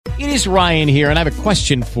It is Ryan here, and I have a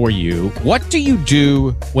question for you. What do you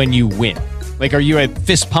do when you win? Like, are you a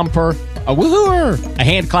fist pumper, a woohooer, a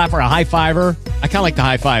hand clapper, a high fiver? I kind of like the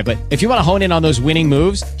high five, but if you want to hone in on those winning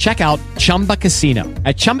moves, check out Chumba Casino.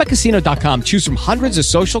 At ChumbaCasino.com, choose from hundreds of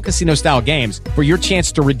social casino-style games for your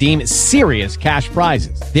chance to redeem serious cash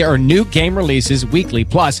prizes. There are new game releases weekly,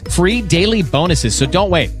 plus free daily bonuses. So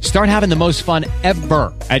don't wait. Start having the most fun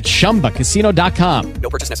ever at ChumbaCasino.com.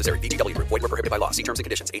 No purchase necessary. VGW. Void where prohibited by law. See terms and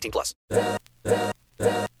conditions. 18+.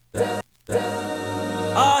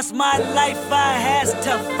 All's my life I has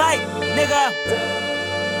to fight, nigga.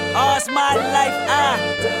 All's my life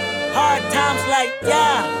hard times like,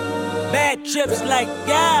 yeah. Bad trips like,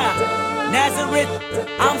 yeah. Nazareth,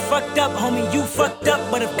 I'm fucked up, homie, you fucked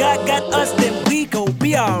up. But if God got us, then we gon'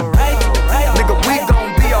 be alright. Nigga, we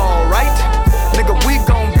gon' be alright. Nigga, we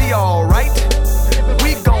gon' be alright.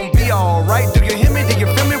 We gon' be alright. Do you hear me? Do you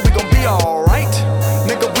feel me? We gon' be alright.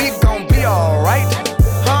 Nigga, we gon' be alright.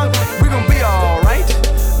 Huh? We gon' be alright.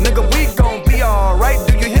 Nigga, we gon' be alright.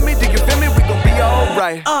 Do you hear me? Do you feel me? We gon' be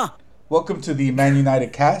alright. Welcome to the Man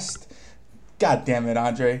United cast. God damn it,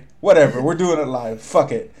 Andre. Whatever, we're doing it live.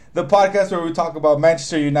 Fuck it. The podcast where we talk about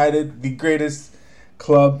Manchester United, the greatest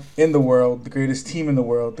club in the world, the greatest team in the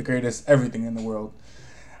world, the greatest everything in the world.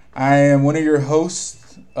 I am one of your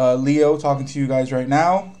hosts, Leo, talking to you guys right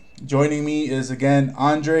now. Joining me is, again,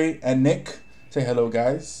 Andre and Nick. Say hello,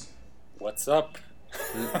 guys. What's up?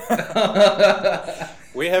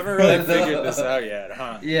 We haven't really figured this out yet,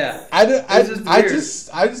 huh? Yeah. I just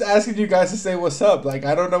asking you guys to say what's up. Like,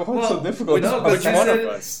 I don't know what's so difficult. No, Which one of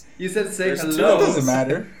us? You said say There's hello. It doesn't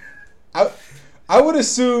matter. I would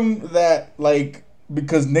assume that, like,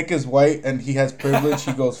 because Nick is white and he has privilege,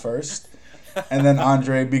 he goes first. And then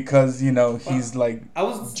Andre, because, you know, he's, like,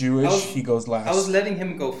 Jewish, he goes last. I was letting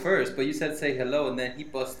him go first, but you said say hello, and then he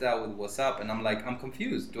busted out with what's up, and I'm like, I'm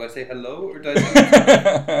confused. Do I say hello, or do I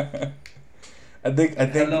say I think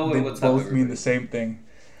hello they and what's up, both mean everybody? the same thing.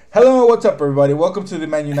 Hello, what's up, everybody? Welcome to the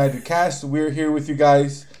Man United cast. We're here with you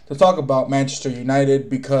guys to talk about Manchester United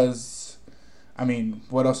because, I mean,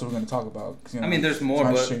 what else are we going to talk about? You know, I mean, there's more,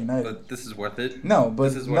 United. but this is worth it. No, but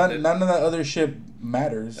This is worth it. none of that other shit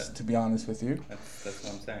matters, to be honest with you. That's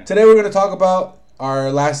what I'm saying. Today we're going to talk about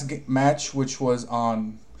our last match, which was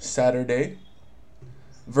on Saturday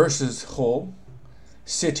versus Hull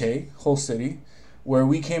City, where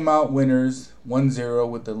we came out winners 1-0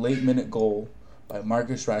 with the late minute goal by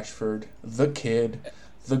Marcus Rashford, the kid,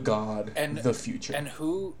 the god, the future. And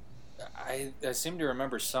who... I seem to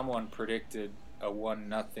remember someone predicted a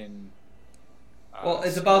 1-0. Well,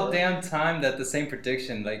 it's about damn time that the same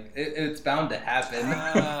prediction, like, it's bound to happen.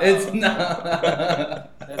 Oh. It's not.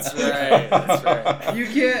 That's right. You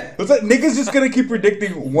can't. What's that? Nick is just going to keep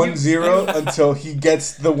predicting 1-0 until he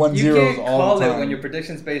gets the 1-0s You can't all call the time. it when your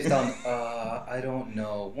prediction's based on, I don't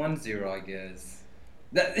know, 1-0, I guess.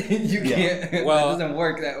 That you can't. Well, that doesn't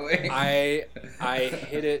work that way. I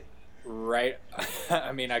hit it right.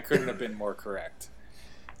 I mean, I couldn't have been more correct.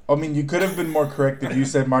 I mean, you could have been more correct if you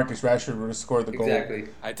said Marcus Rashford would have scored the goal. Exactly.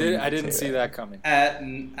 I didn't see that coming. I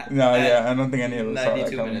don't think any of us saw that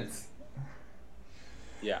 92 coming. minutes.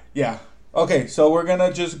 Yeah. Okay, so we're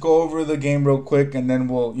gonna just go over the game real quick, and then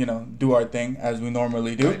we'll, do our thing as we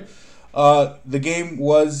normally do. Right. The game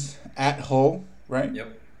was at Hull, right?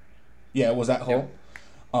 Yep. Yeah, it was at Hull.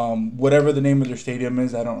 Yep. Whatever the name of their stadium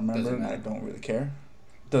is, I don't remember. Doesn't And I matter. don't really care.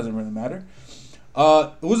 Doesn't really matter.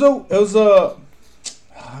 It was a.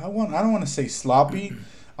 I don't want to say sloppy.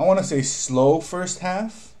 I want to say slow first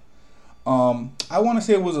half. I want to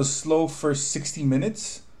say it was a slow first 60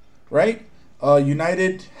 minutes, right?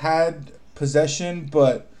 United had possession,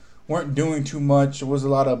 but weren't doing too much. There was a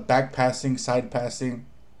lot of back passing, side passing.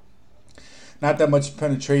 Not that much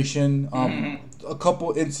penetration. A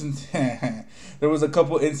couple instances. There was a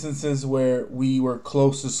couple instances where we were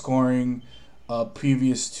close to scoring,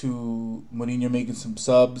 previous to Mourinho making some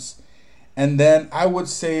subs. And then I would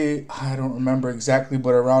say, I don't remember exactly,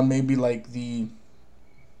 but around maybe like the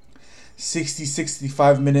 60,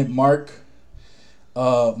 65 minute mark,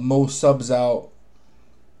 Mo subs out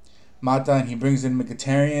Mata and he brings in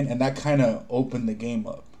Mkhitaryan, and that kind of opened the game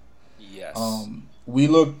up. Yes. We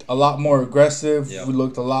looked a lot more aggressive. Yep. We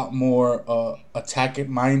looked a lot more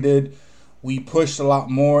attack-minded. We pushed a lot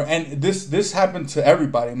more. And this happened to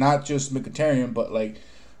everybody, not just Mkhitaryan, but like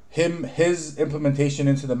his implementation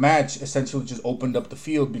into the match essentially just opened up the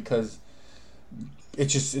field because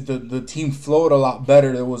the team flowed a lot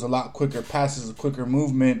better. There was a lot quicker passes, a quicker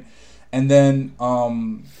movement. And then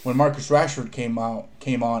when Marcus Rashford came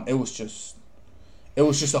on, it was just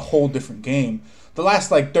a whole different game. the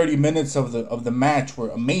last like 30 minutes of the match were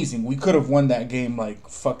amazing. We could have won that game like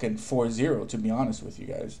fucking 4-0, to be honest with you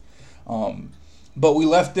guys. But we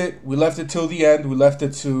left it till the end. We left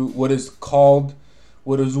it to what is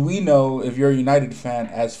we know, if you're a United fan,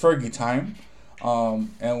 as Fergie time.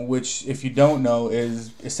 And which, if you don't know,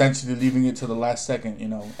 is essentially leaving it to the last second. You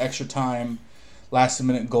know, extra time, last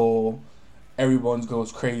minute goal. Everyone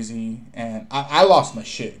goes crazy, and I lost my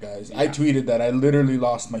shit, guys. Yeah. I tweeted that I literally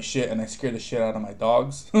lost my shit, and I scared the shit out of my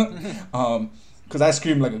dogs, because I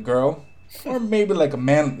screamed like a girl, or maybe like a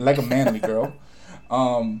manly girl.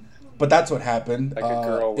 But that's what happened. Like a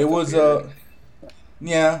girl with it was a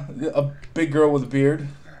big girl with a beard.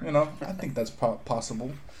 You know, I think that's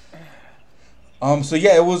possible. So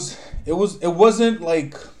yeah, it wasn't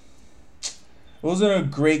a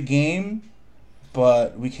great game.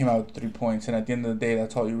 But we came out with 3 points, and at the end of the day,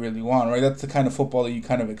 that's all you really want, right? That's the kind of football that you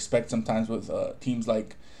kind of expect sometimes with teams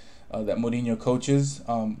like that Mourinho coaches.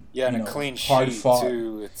 And a clean hard sheet fought,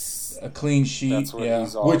 too. It's a clean sheet, that's what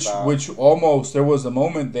he's all about. Which almost, there was a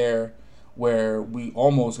moment there where we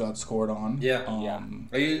almost got scored on. Yeah.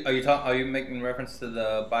 Are you making reference to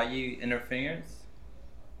the Bailly interference?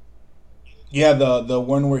 Yeah, the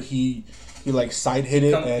one where he like side hit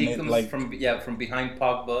it, and it like from behind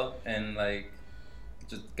Pogba and like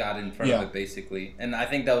just got in front of it basically. And I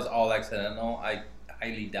think that was all accidental. I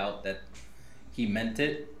highly doubt that he meant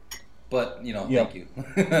it, but thank you.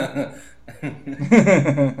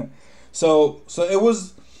 So it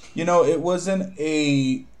was, it wasn't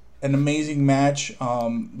an amazing match.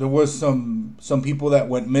 There was some people that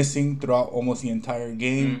went missing throughout almost the entire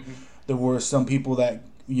game. Mm-hmm. There were some people that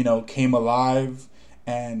came alive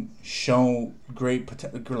and shown great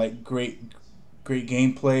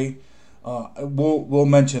gameplay. We'll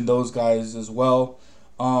mention those guys as well.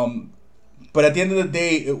 But at the end of the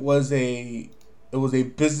day, it was a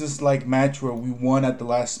business-like match where we won at the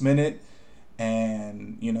last minute,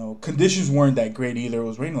 and conditions weren't that great either. It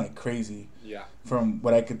was raining like crazy. Yeah. From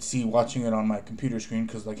what I could see watching it on my computer screen,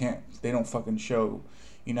 because they don't fucking show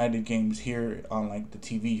United games here on like the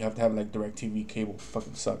TV. You have to have like DirecTV cable. It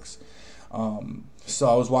fucking sucks. So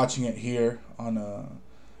I was watching it here on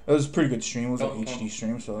it was a pretty good stream. It was an HD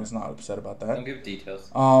stream, so I was not upset about that. Don't give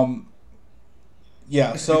details.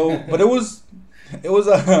 Yeah. So, but it was a.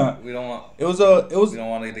 We don't want. We don't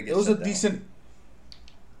want it to get. It was a decent.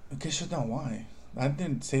 Okay, shut down. Why? I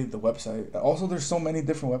didn't say the website. Also, there's so many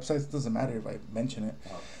different websites. It doesn't matter if I mention it.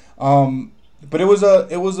 Oh. But it was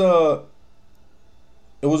a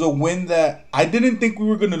win that I didn't think we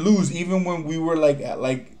were gonna lose, even when we were like at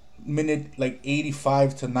like minute like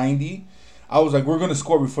 85 to 90. I was like, we're gonna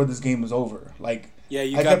score before this game is over. Like, yeah,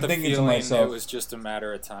 I got the feeling it was just a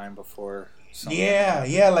matter of time before.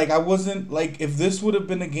 Yeah. Like, I wasn't like, if this would have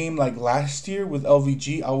been a game like last year with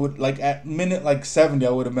LVG, I would like at minute like 70, I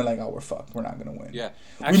would have been like, oh, we're fucked. We're not gonna win. Yeah,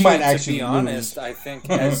 we might to be honest, I think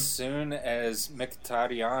as soon as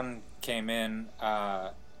Mkhitaryan came in,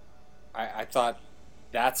 I thought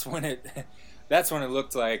that's when it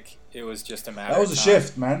looked like it was just a matter. That was of a time.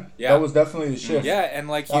 shift, man. Yeah, that was definitely a shift. Yeah, and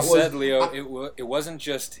like you said, Leo, it wasn't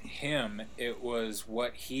just him. It was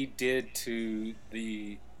what he did to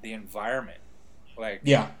the environment. Like,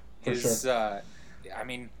 yeah, for sure. I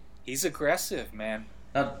mean, he's aggressive, man.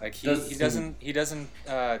 Like he doesn't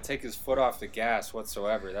take his foot off the gas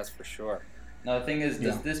whatsoever. That's for sure. Now the thing is,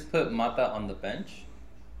 does this put Mata on the bench?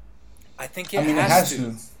 I think it has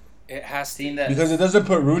to. It has to. Because it doesn't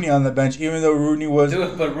put Rooney on the bench, even though Rooney was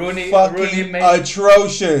Rooney made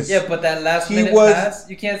atrocious. Yeah, but that last minute pass,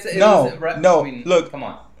 you can't say. Look, come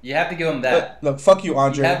on, you have to give him that. Look, fuck you,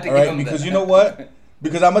 Andre. All right, because you know what?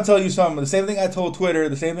 Because I'm gonna tell you something. The same thing I told Twitter.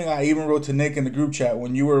 The same thing I even wrote to Nick in the group chat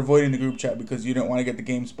when you were avoiding the group chat because you didn't want to get the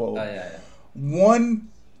game spoiled. Oh yeah.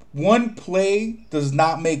 One play does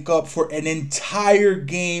not make up for an entire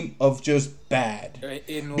game of just bad.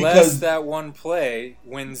 Unless that one play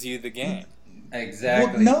wins you the game.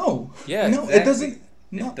 Exactly. Well, no. Yeah. No, exactly. It doesn't.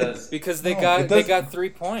 No, it does. Because they got 3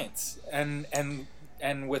 points, and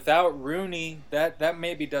without Rooney, that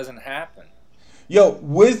maybe doesn't happen. Yo,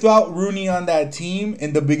 without Rooney on that team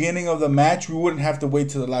in the beginning of the match, we wouldn't have to wait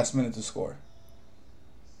till the last minute to score.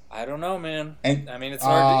 I don't know, man. And, I mean, it's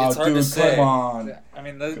hard to say. Come on. I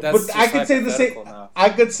mean, that's but just I could say the same. now. I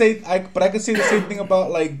could say the same thing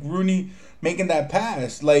about like Rooney making that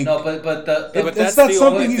pass. Like, no, but that's not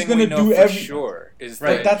something he's gonna do every. Sure,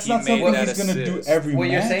 but that's not something he's gonna do every. What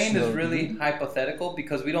match, you're saying though, is really hypothetical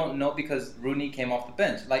because we don't know because Rooney came off the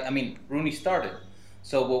bench. Like, I mean, Rooney started.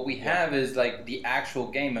 So what we have is like the actual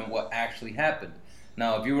game and what actually happened.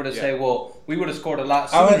 Now, if you were to say, well, we would have scored a lot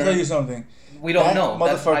sooner. I want to tell you something. We don't know.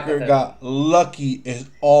 That motherfucker got lucky as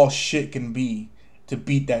all shit can be to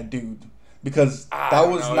beat that dude. Because I that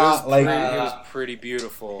don't was know. not it like... was pretty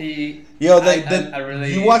beautiful. I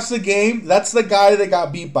really, you watch the game, that's the guy that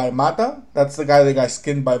got beat by Mata. That's the guy that got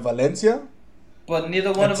skinned by Valencia. but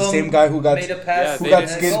neither one That's of the them same guy who got made a pass. they who got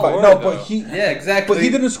didn't skinned score, by... No, though. but he... Yeah, exactly. But he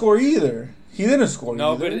didn't score either. He didn't score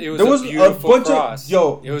No, either. but it was There a was beautiful bunch cross.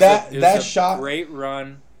 Of... it was that a shot... great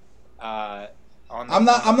run. On the, I'm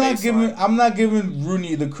not on the I'm not giving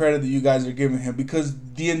Rooney the credit that you guys are giving him, because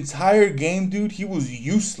the entire game, dude, he was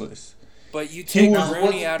useless. But you take was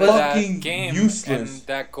Rooney out of that fucking game, useless. and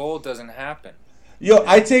that goal doesn't happen. Yo,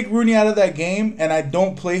 I take Rooney out of that game, and I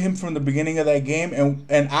don't play him from the beginning of that game,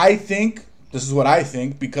 and I think, this is what I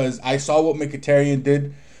think, because I saw what Mkhitaryan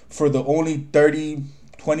did for the only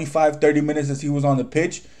 25, 30 minutes that he was on the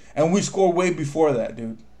pitch, and we scored way before that,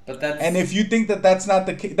 dude. But that's, And if you think that that's not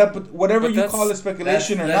the case, whatever But you call it,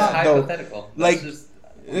 speculation or that's not, though, hypothetical. like, That's just,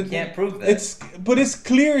 you can't prove that. It's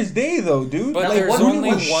clear as day, though, dude. But Now, there's what- only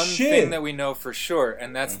Rooney was one shit. thing that we know for sure,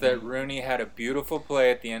 and that's that Rooney had a beautiful play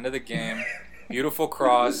at the end of the game, beautiful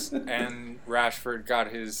cross, and Rashford got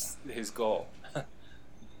his goal.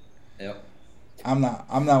 Yep. I'm not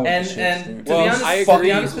with And- the shit, and dude. to be honest- I to be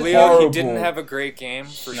agree, honest with Leo. horrible. He didn't have a great game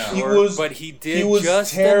for No. sure, He was- but he did he was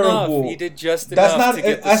just terrible. enough. He did just That's enough not to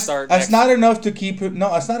get the start. that's next not enough to keep him.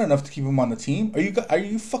 No, that's not enough to keep him on the team. Are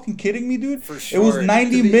you fucking kidding me, dude? For It was sure.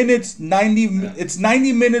 90 minutes. It's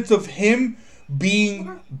 90 minutes of him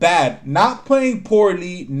being bad, not playing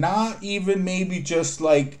poorly, not even maybe just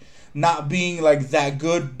like not being like that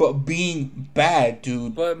good, but being bad,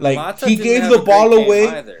 dude. But like Mata he didn't gave have the a great ball game away.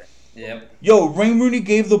 either. Yep. Yo, Wayne Rooney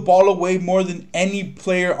gave the ball away more than any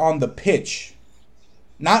player on the pitch.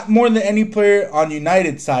 Not more than any player on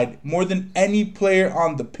United side. More than any player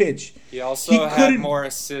on the pitch. He also had couldn't- more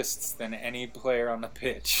assists than any player on the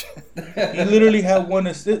pitch, He literally had one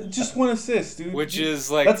assist. Just one assist, dude. which is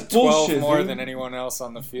like That's 12 bullshit, more dude. than anyone else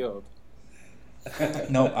on the field.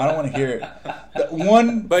 No, I don't want to hear it.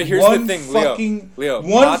 One, But here's one the thing, Leo. fucking, Leo,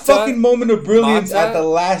 one Mata- fucking moment of brilliance Mata- at the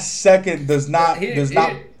last second does not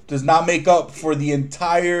make up for the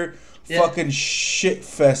entire Yeah. fucking shit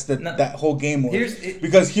fest that No. that whole game was. Here's-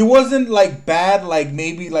 Because he wasn't like bad, like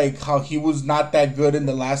maybe like how he was not that good in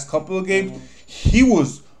the last couple of games. He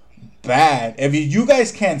was bad. If you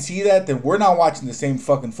guys can't see that, then we're not watching the same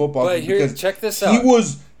fucking football. But game, here, because check this He out.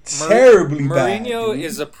 was terribly bad. Mourinho dude.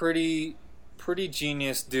 is a pretty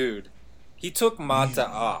genius dude. He took Mata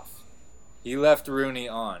off. He left Rooney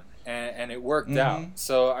on, and it worked out.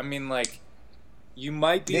 So I mean, like, you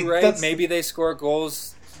might be right. That's- Maybe they score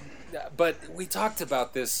goals, but we talked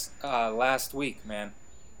about this last week, man.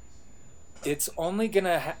 It's only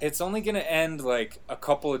gonna end like a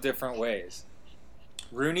couple of different ways.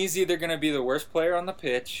 Rooney's either gonna be the worst player on the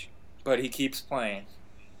pitch, but he keeps playing.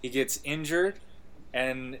 He gets injured,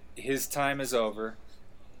 and his time is over,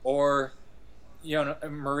 or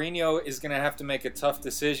Mourinho is going to have to make a tough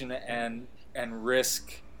decision and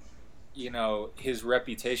risk, his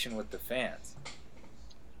reputation with the fans.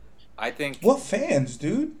 I think. What fans,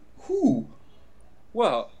 dude? Who?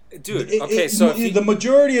 Well, dude. Okay, so the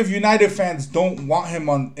majority of United fans don't want him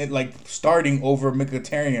on starting over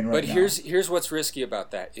Mkhitaryan right but now. here's what's risky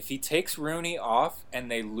about that. If he takes Rooney off and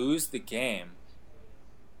they lose the game,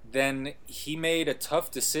 then he made a tough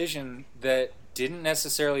decision that didn't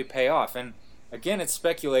necessarily pay off. And again, it's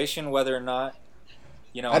speculation whether or not,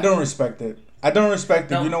 I don't respect it.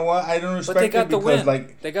 No. You know what? I don't respect But they got it the because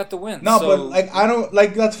win. They got the win. No, so, but I don't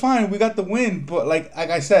that's fine. We got the win, but like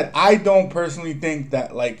I said, I don't personally think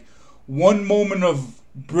that one moment of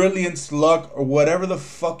brilliance, luck, or whatever the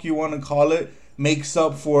fuck you want to call it makes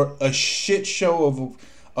up for a shit show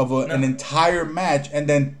of an entire match, and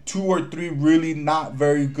then 2 or 3 really not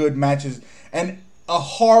very good matches, and a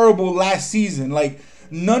horrible last season. Like,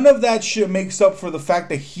 none of that shit makes up for the fact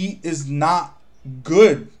that he is not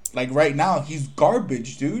good. Like, right now, he's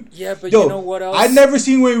garbage, dude. Yeah, but Yo, you know what else? I've never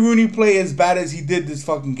seen Wayne Rooney play as bad as he did this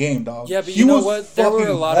fucking game, dog. Yeah, but he you know was what? There were a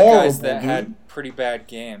fucking lot of guys horrible, that dude. had pretty bad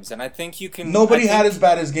games, and I think you can. Nobody I had think- as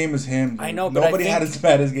bad as game as him. Dude. I know, but nobody I had think, as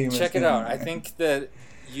bad as game as him. Check it out. I man. think that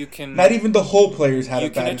you can. Not even the whole players had. You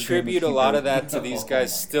as bad can as game attribute as a he lot did. of that to these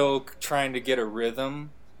guys still trying to get a rhythm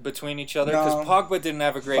between each other. Because No. Pogba didn't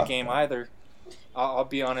have a great Fuck game that. either. I'll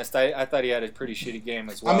be honest. I thought he had a pretty shitty game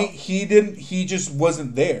as well. I mean, he didn't. He just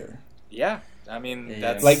wasn't there. yeah. I mean,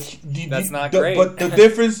 Yeah. that's That's not great. But the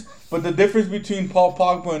difference between Paul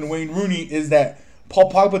Pogba and Wayne Rooney is that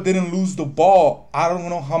Paul Pogba didn't lose the ball. I don't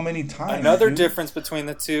know how many times. Another dude. difference between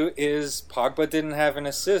the two is Pogba didn't have an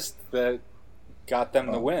assist that got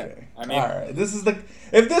them the win. I mean, all right. If this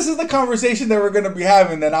is the conversation that we're gonna be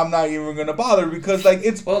having, then I'm not even gonna bother because like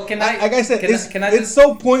it's like I said, it's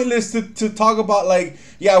so pointless to talk about like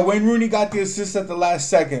Wayne Rooney got the assist at the last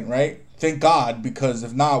second, right? Thank God, because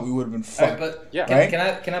if not, we would have been fucked.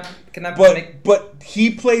 But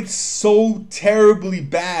he played so terribly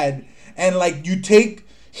bad, and like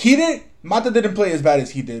Mata didn't play as bad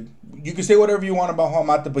as he did. You can say whatever you want about Juan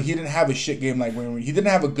Mata, but he didn't have a shit game like Wayne Rooney. He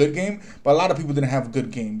didn't have a good game, but a lot of people didn't have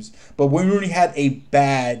good games. But Wayne Rooney had a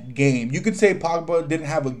bad game. You could say Pogba didn't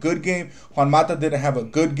have a good game. Juan Mata didn't have a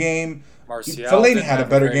good game. Fellaini had a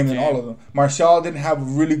better game than all of them. Martial didn't have a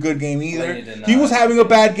really good game either. He was having a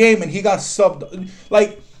bad game, and he got subbed.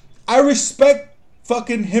 Like, I respect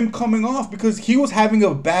fucking him coming off because he was having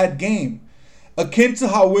a bad game. Akin to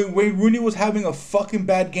how Wayne Rooney was having a fucking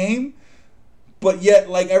bad game. But yet,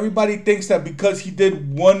 like, everybody thinks that because he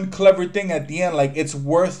did one clever thing at the end, like, it's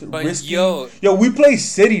worth risking. Yo, we play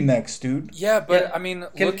City next, dude. Yeah, but, I mean,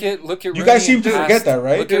 look at Rooney. You guys seem to forget that,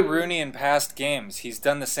 right? Look at Rooney in past games. He's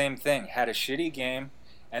done the same thing. Had a shitty game,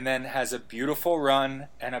 and then has a beautiful run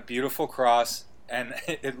and a beautiful cross, and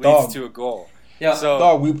it leads to a goal. Yeah.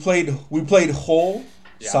 So, we played Hull,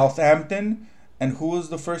 Southampton, and who was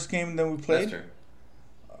the first game that we played? Leicester.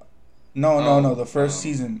 No, the first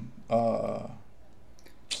season.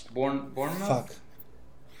 Bournemouth? Fuck.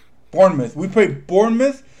 Bournemouth. We played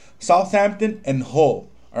Bournemouth, Southampton, and Hull.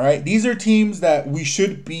 All right? These are teams that we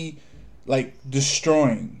should be, like,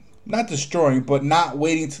 destroying. Not destroying, but not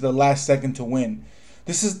waiting to the last second to win.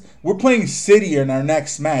 We're playing City in our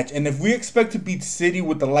next match, and if we expect to beat City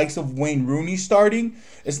with the likes of Wayne Rooney starting,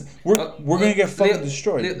 we're gonna get fucking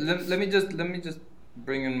destroyed. Let me just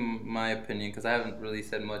bring in my opinion because I haven't really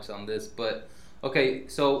said much on this, but okay,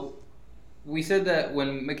 so we said that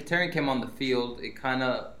when Mkhitaryan came on the field, it kind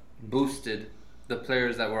of boosted the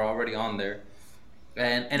players that were already on there,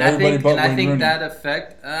 and I think that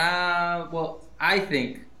effect. I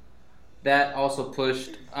think that also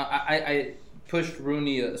pushed. I pushed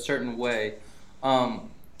Rooney a certain way.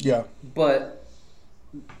 But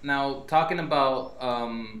now talking about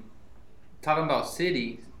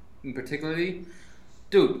City, in particularly,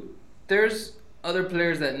 dude, there's other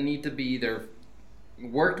players that need to be either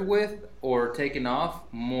worked with or taken off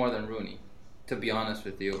more than Rooney, to be honest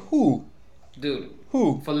with you. Who? Dude.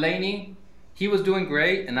 Who? Fellaini. He was doing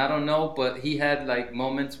great, and I don't know, but he had like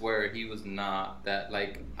moments where he was not that.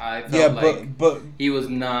 Like I felt but he was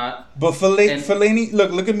not. But Fellaini,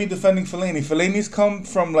 look at me defending Fellaini. Fellaini's come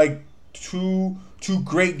from like two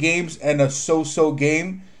great games and a so-so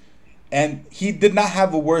game, and he did not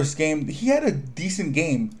have a worse game. He had a decent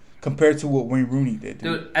game compared to what Wayne Rooney did.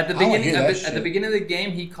 Dude, at the beginning of the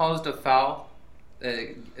game, he caused a foul.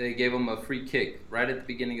 They gave him a free kick right at the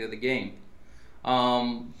beginning of the game.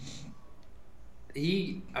 I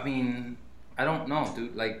don't know,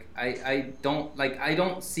 dude. Like, I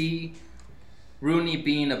don't see Rooney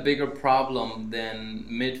being a bigger problem than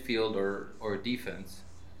midfield or defense.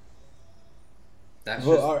 That's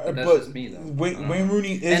just me, though. Wayne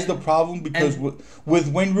Rooney is the problem because with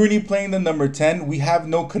Wayne Rooney playing the number 10, we have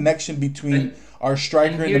no connection between our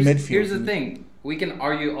striker and the midfield. Here's the thing. We can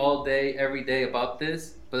argue all day, every day about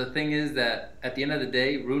this, but the thing is that at the end of the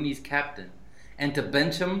day, Rooney's captain. And to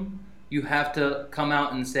bench him, you have to come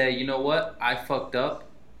out and say, you know what? I fucked up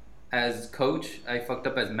as coach. I fucked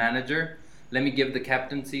up as manager. Let me give the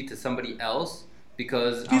captaincy to somebody else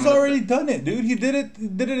because he's already done it, dude. He did it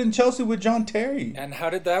in Chelsea with John Terry. And how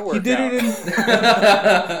did that work? He did it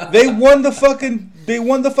in. They won the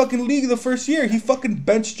fucking league the first year. He fucking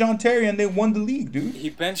benched John Terry and they won the league, dude. He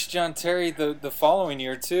benched John Terry the following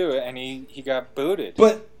year too, and he got booted.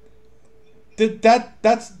 But.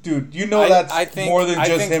 That's dude. You know that's more than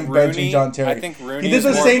just him benching John Terry. I think Rooney. He did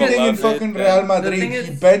the same thing in fucking Real Madrid.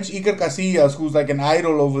 He benched Iker Casillas, who's like an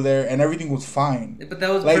idol over there, and everything was fine. But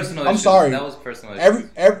that was personal. I'm sorry. That was personal.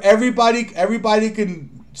 Everybody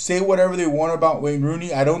can say whatever they want about Wayne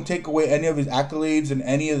Rooney. I don't take away any of his accolades and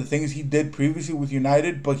any of the things he did previously with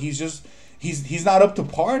United, but he's not up to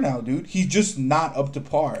par now, dude. He's just not up to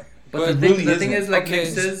par. But the thing is, like Nick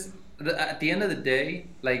says, at the end of the day,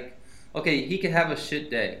 like. Okay, he could have a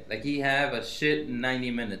shit day. Like, he have a shit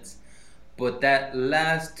 90 minutes. But that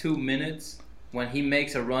last 2 minutes, when he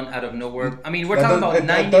makes a run out of nowhere... I mean, we're talking about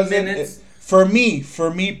 90 minutes. For me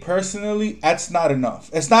personally, that's not enough.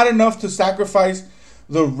 It's not enough to sacrifice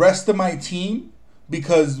the rest of my team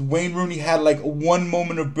because Wayne Rooney had, like, one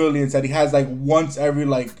moment of brilliance that he has, like, once every,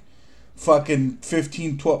 like, fucking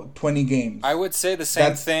 15, 12, 20 games. I would say the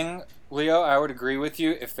same thing... Leo, I would agree with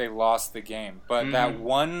you if they lost the game. But that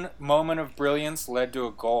one moment of brilliance led to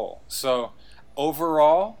a goal. So,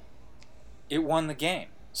 overall, it won the game.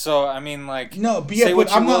 So I mean, like, No, but say yeah, what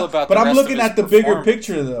but you I'm will not. about But the I'm rest looking of his at the bigger performance.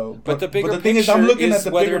 picture, though. But the bigger thing is, I'm picture looking is at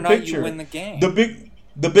the whether bigger or not picture. you win the game.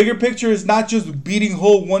 The bigger picture is not just beating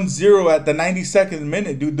Hull 1-0 at the 92nd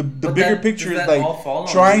minute, dude. The But bigger that- picture does is that like all fall on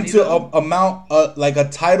trying Rooney, to though? amount like a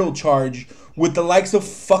title charge with the likes of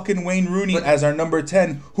fucking Wayne Rooney But- as our number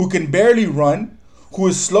 10, who can barely run, who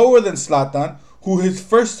is slower than Zlatan, who his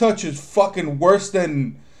first touch is fucking worse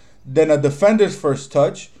than a defender's first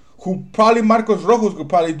touch, who probably Marcos Rojos could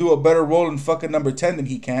probably do a better role in fucking number 10 than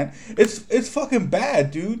he can. It's fucking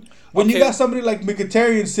bad, dude. When you Okay. got somebody like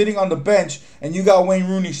Mkhitaryan sitting on the bench and you got Wayne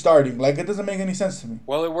Rooney starting, like, it doesn't make any sense to me.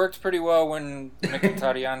 Well, it worked pretty well when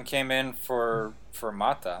Mkhitaryan came in for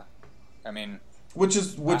Mata. I mean, Which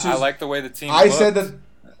is I like the way the team. I looked. said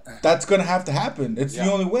that's gonna have to happen. It's Yeah.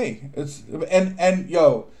 the only way. It's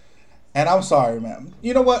and I'm sorry, man.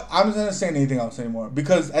 You know what? I'm not gonna say anything else anymore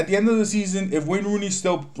because at the end of the season, if Wayne Rooney's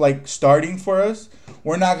still like starting for us,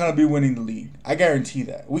 we're not gonna be winning the league. I guarantee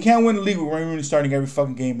that. We can't win the league with Wayne Rooney starting every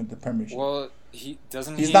fucking game in the Premiership. Well,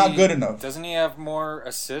 He's not good enough. Doesn't he have more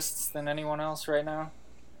assists than anyone else right now?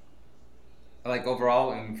 Like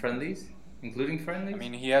overall in friendlies, including friendlies. I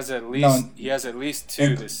mean, he has at least two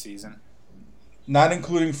In- this season. Not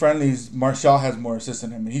including friendlies, Martial has more assists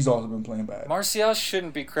than him, and he's also been playing bad. Martial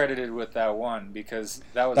shouldn't be credited with that one because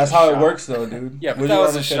that was. That's a how shot. it works, though, dude. Yeah, but What that do you was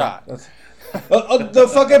want a me to say? shot. The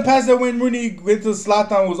fucking pass that Wayne Rooney went to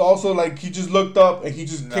Zlatan was also like he just looked up and he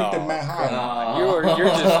just kicked it mad high. come on. You're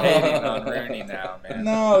just hating on Rooney now, man.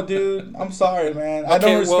 No, dude, I'm sorry, man. I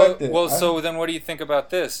don't respect it. Well, so then what do you think about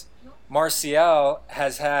this? Martial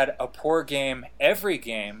has had a poor game every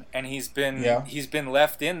game, and he's been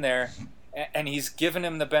left in there, and he's given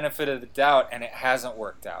him the benefit of the doubt, and it hasn't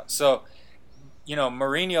worked out. So,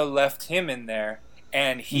 Mourinho left him in there,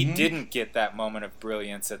 and he didn't get that moment of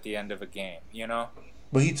brilliance at the end of a game.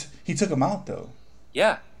 But he took him out though.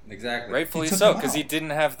 Yeah, Exactly. rightfully He took so, him because out. he didn't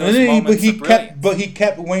have those moments of brilliance. But he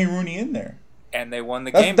kept Wayne Rooney in there. And they won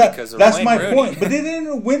the That's, game that- because of that's Wayne my Rooney. point. But they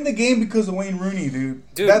didn't win the game because of Wayne Rooney, dude.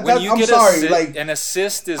 Dude, That- when that- you I'm get sorry, like an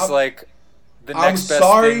assist is I'm- like the I'm next best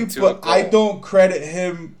sorry, thing to a but goal. I don't credit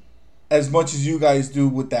him as much as you guys do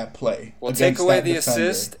with that play. Well, take against away that the defender.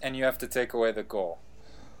 assist, and you have to take away the goal.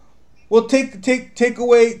 Well, take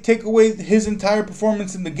away his entire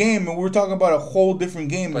performance in the game, and we're talking about a whole different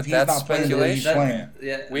game But if he's that's not playing the way he's speculation.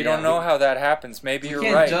 playing. We don't know how that happens. Maybe You you're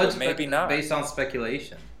can't right, judge but maybe not. based on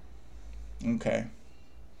speculation. Okay.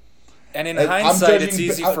 And in I'm hindsight, it's judging-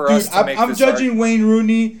 easy dude, for us to make I'm this judging Wayne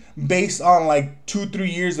Rooney based on like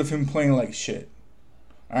 2-3 years of him playing like shit.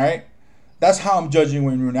 All right, that's how I'm judging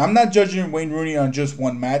Wayne Rooney. I'm not judging Wayne Rooney on just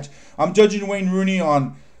one match. I'm judging Wayne Rooney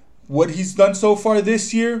on what he's done so far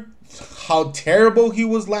this year, how terrible he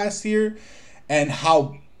was last year, and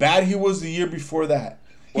how bad he was the year before that.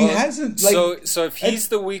 Well, he hasn't like so if he's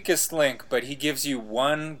the weakest link, but he gives you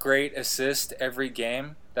one great assist every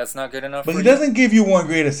game, that's not good enough. but for he you? doesn't give you one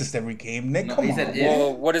great assist every game, Nick. No, Come he on. said if.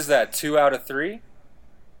 Well, what is that? 2 out of 3?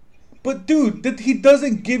 But dude, he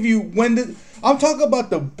doesn't give you I'm talking about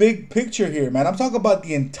the big picture here, man. I'm talking about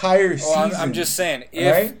the entire Well, season. I'm just saying,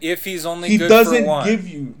 right? if he's only He good doesn't for one, give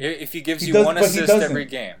you- if he gives he you does- one but he assist doesn't. every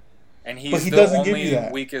game, and But he's he the doesn't give only you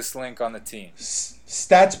that. weakest link on the team.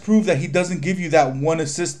 Stats prove that he doesn't give you that one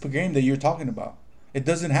assist per game that you're talking about. It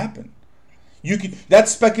doesn't happen.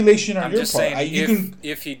 That's speculation on I'm your just part. saying,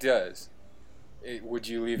 if he does, would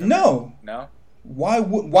you leave him? No. No.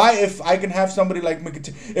 Why if I can have somebody like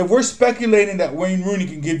Mkhitaryan, if we're speculating that Wayne Rooney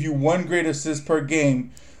can give you one great assist per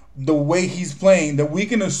game the way he's playing, then we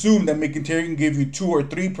can assume that Mkhitaryan can give you 2 or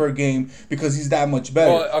 3 per game because he's that much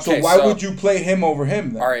better. Well, okay, so why so- would you play him over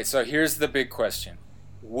him then? All right. So here's the big question: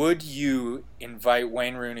 would you invite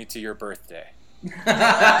Wayne Rooney to your birthday?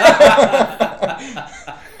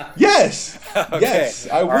 Yes. Okay. Yes,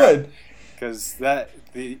 I All would. Because the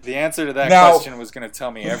answer to that Now- question was going to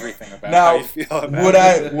tell me everything about how Now, you feel about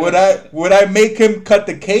it. would I make him cut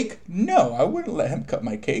the cake? No, I wouldn't let him cut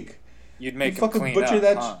my cake. You'd make You him fucking clean butcher up,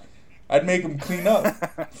 that huh? I'd make him clean up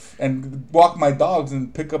and walk my dogs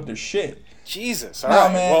and pick up their shit. Jesus. All Nah,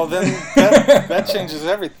 right. man. Well, then that changes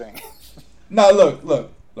everything. Now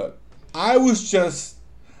look. I was just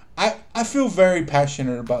I feel very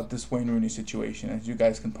passionate about this Wayne Rooney situation, as you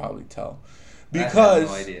guys can probably tell, because I have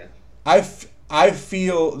no idea. I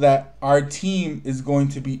feel that our team is going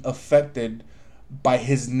to be affected by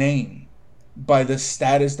his name, by the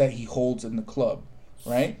status that he holds in the club,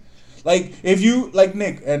 right? Like if you like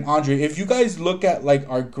Nick and Andre, if you guys look at like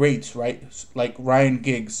our greats, right? Like Ryan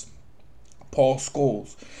Giggs, Paul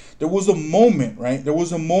Scholes, there was a moment, right? There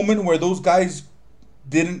was a moment where those guys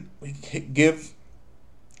didn't give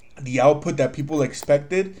the output that people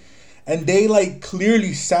expected, and they like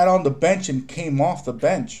clearly sat on the bench and came off the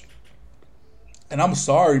bench. And I'm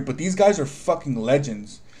sorry, but these guys are fucking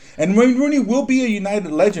legends. And Wayne Rooney will be a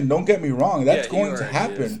United legend. Don't get me wrong. That's going to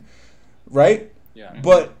happen, right? Yeah.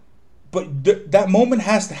 But that moment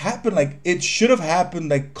has to happen. Like, it should have happened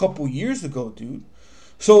like a couple years ago, dude.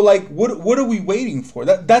 So like, what are we waiting for?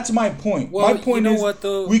 That's my point. Well, my point you know is what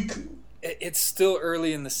though? It's still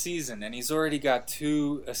early in the season, and he's already got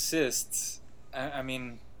 2 assists. I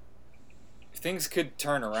mean, things could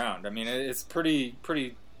turn around. I mean, it's pretty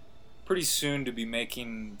soon to be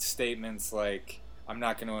making statements like, I'm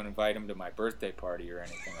not going to invite him to my birthday party or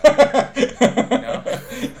anything like that.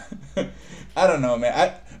 You know? I don't know,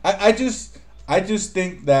 man. I just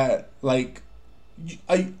think that, like,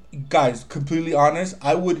 guys, completely honest,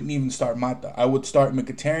 I wouldn't even start Mata. I would start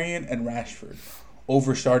Mkhitaryan and Rashford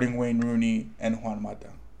over starting Wayne Rooney and Juan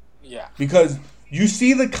Mata. Yeah. Because you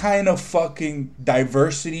see the kind of fucking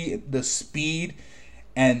diversity, the speed,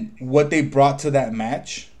 and what they brought to that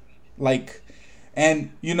match. Like,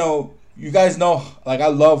 and, you know, you guys know, like, I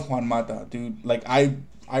love Juan Mata, dude. Like, I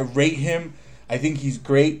rate him. I think he's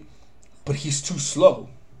great, but he's too slow.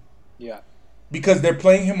 Yeah. Because they're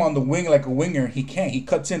playing him on the wing like a winger. He can't. He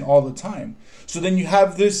cuts in all the time. So then you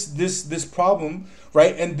have this problem,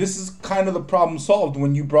 right? And this is kind of the problem solved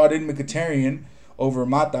when you brought in Mkhitaryan over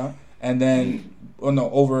Mata, and then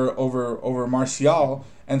over Martial,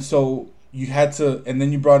 and so you had to, and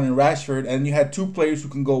then you brought in Rashford, and you had 2 players who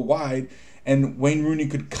can go wide, and Wayne Rooney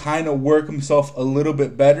could kind of work himself a little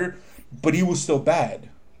bit better, but he was still bad.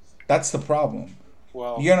 That's the problem.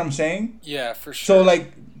 Well, you get what I'm saying? Yeah, for sure. So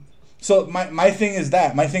like. So my thing is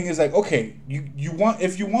that. My thing is like, okay, you want,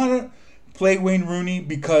 if you want to play Wayne Rooney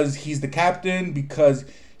because he's the captain, because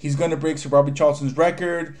he's going to break Sir Bobby Charlton's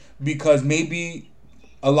record, because maybe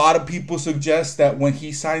a lot of people suggest that when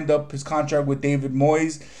he signed up his contract with David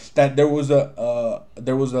Moyes, that there was a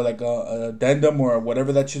addendum or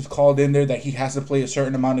whatever that shit's called in there, that he has to play a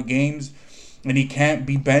certain amount of games and he can't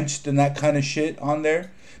be benched and that kind of shit on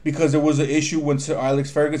there. Because there was an issue when Sir Alex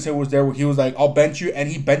Ferguson was there where he was like, I'll bench you, and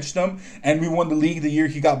he benched him, and we won the league the year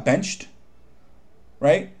he got benched.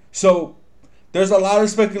 Right? So there's a lot of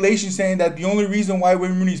speculation saying that the only reason why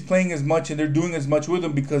Wayne Rooney's playing as much and they're doing as much with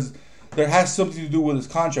him because there has something to do with his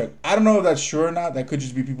contract. I don't know if that's true or not. That could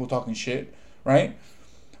just be people talking shit, right?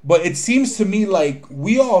 But it seems to me like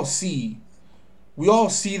we all see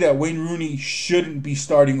that Wayne Rooney shouldn't be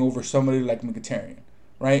starting over somebody like Mkhitaryan.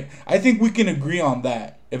 Right? I think we can agree on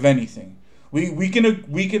that, if anything.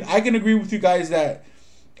 I can agree with you guys that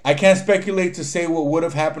I can't speculate to say what would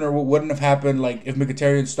have happened or what wouldn't have happened like if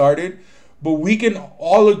Mkhitaryan started, but we can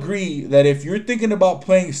all agree that if you're thinking about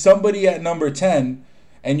playing somebody at number 10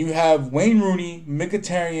 and you have Wayne Rooney,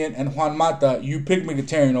 Mkhitaryan, and Juan Mata, you pick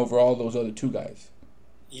Mkhitaryan over all those other 2 guys.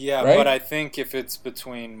 Yeah, right? But I think if it's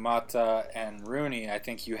between Mata and Rooney, I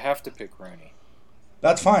think you have to pick Rooney.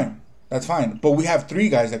 That's fine. That's fine. But we have 3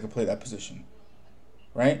 guys that can play that position.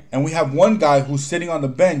 Right? And we have 1 guy who's sitting on the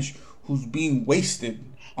bench who's being wasted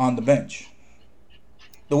on the bench.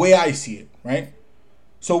 The way I see it, right?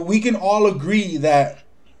 So we can all agree that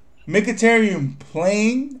Mkhitaryan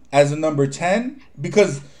playing as a number 10,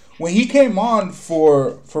 because when he came on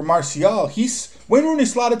for Martial, Wayne Rooney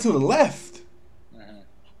slotted to the left. Mm-hmm.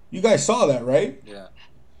 You guys saw that, right? Yeah.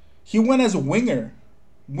 He went as a winger.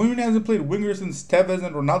 Rooney hasn't played winger since Tevez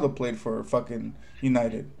and Ronaldo played for fucking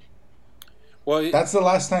United. Well, that's the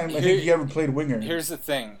last time I think he ever played winger. Here's the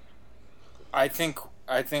thing. I think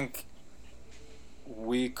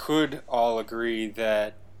we could all agree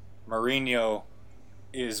that Mourinho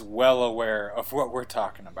is well aware of what we're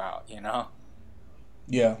talking about, you know?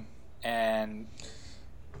 Yeah. And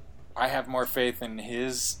I have more faith in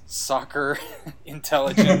his soccer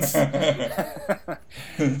intelligence than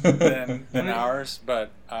ours,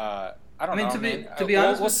 but I don't know. To be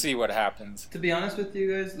honest, we'll see what happens. To be honest with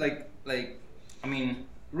you guys, I mean,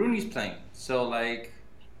 Rooney's playing, so like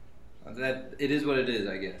that. It is what it is,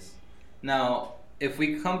 I guess. Now, if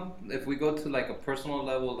we go to like a personal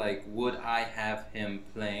level, like would I have him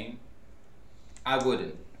playing? I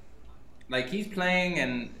wouldn't. Like, he's playing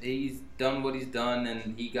and he's done what he's done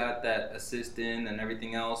and he got that assist in and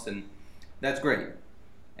everything else, and that's great.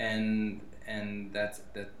 And that's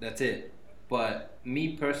it. But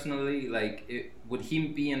me personally, like, would he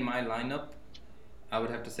be in my lineup? I would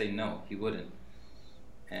have to say no, he wouldn't.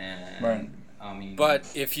 And right. I mean, but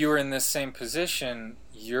if you were in this same position,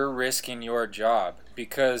 you're risking your job,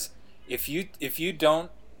 because if you don't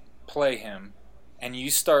play him and you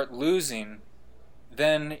start losing,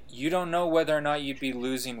 then you don't know whether or not you'd be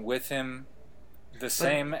losing with him the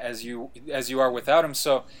same as you are without him.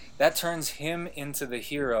 So that turns him into the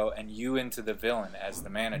hero and you into the villain as the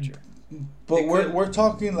manager. But we're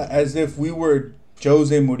talking like as if we were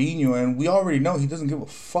Jose Mourinho, and we already know he doesn't give a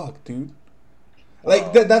fuck, dude.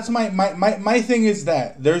 Like that's my thing is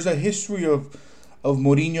that there's a history of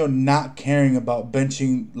Mourinho not caring about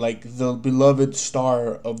benching like the beloved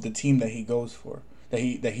star of the team that he goes for, that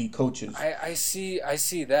he coaches. I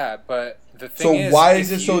see that, but the thing is, why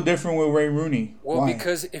is it so different with Ray Rooney? Well, why?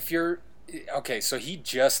 because if you're okay, so he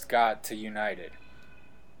just got to United.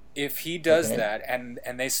 If he does that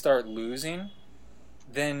and they start losing,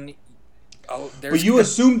 then but you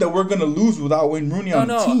assume that we're gonna lose without Wayne Rooney on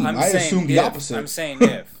the team. I assume the opposite. I'm saying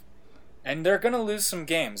if, and they're gonna lose some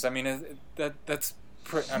games. I mean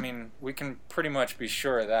I mean we can pretty much be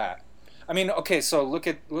sure of that. I mean, okay, so look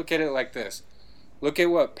at it like this. Look at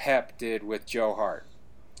what Pep did with Joe Hart.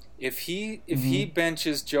 If he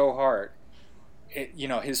benches Joe Hart,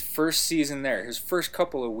 his first season there, his first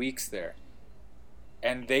couple of weeks there,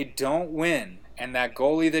 and they don't win, and that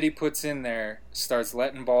goalie that he puts in there starts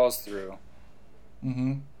letting balls through.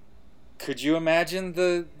 Mm-hmm. Could you imagine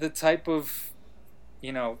the type of,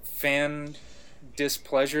 fan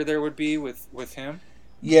displeasure there would be with him?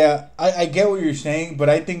 Yeah, I get what you're saying, but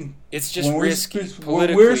I think it's just risky.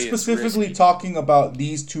 When we're specifically talking about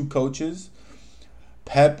these two coaches,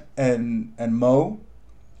 Pep and Mo,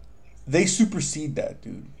 they supersede that,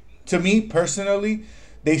 dude. To me personally,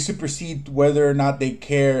 they supersede whether or not they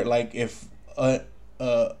care, like if a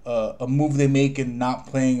move they make in not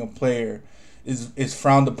playing a player is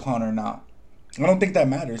frowned upon or not. I don't think that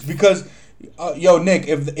matters because, Nick,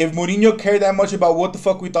 if Mourinho cared that much about what the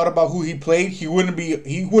fuck we thought about who he played, he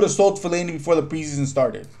would have sold Fellaini before the preseason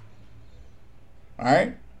started. All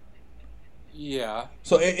right. Yeah.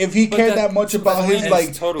 So if he cared that much about his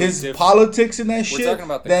his politics and that shit,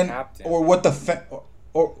 then captain. Or what the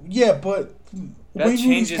but Wayne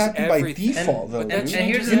Rooney's captain by default, though. And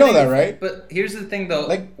here's you know that, right? But here's the thing, though.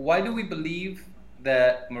 Like, why do we believe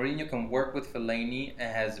that Mourinho can work with Fellaini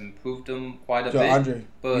and has improved him quite a bit? Andre,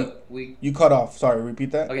 but you cut off. Sorry,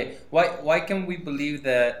 repeat that. Okay, why can we believe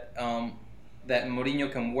that that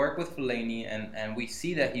Mourinho can work with Fellaini and we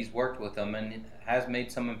see that he's worked with him and has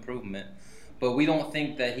made some improvement, but we don't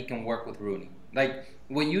think that he can work with Rooney? Like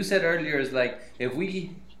what you said earlier is like if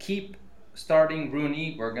we keep starting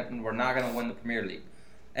Rooney, we're not gonna win the Premier League.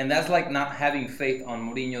 And that's like not having faith on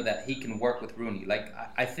Mourinho that he can work with Rooney. Like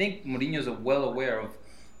I think Mourinho's well aware of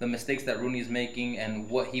the mistakes that Rooney's making and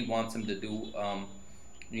what he wants him to do,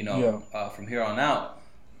 from here on out.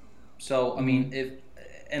 So I mean,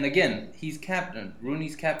 he's captain.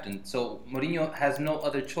 Rooney's captain. So Mourinho has no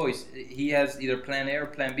other choice. He has either Plan A or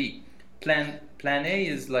Plan B. Plan A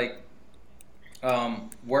is like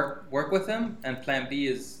work with him, and Plan B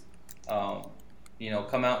is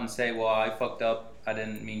come out and say, well, I fucked up. I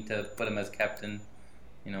didn't mean to put him as captain,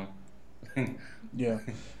 Yeah.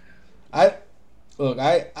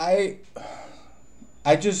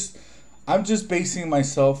 I'm just basing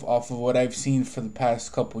myself off of what I've seen for the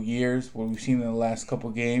past couple years, what we've seen in the last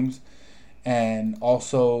couple games, and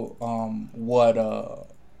also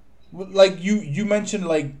like you mentioned,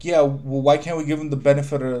 like, yeah, well, why can't we give him the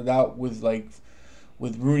benefit of the doubt with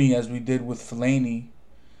Rooney as we did with Fellaini?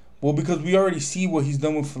 Well, because we already see what he's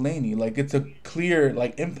done with Fellaini. Like, it's a clear,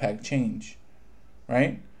 like, impact change,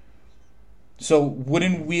 right? So,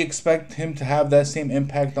 wouldn't we expect him to have that same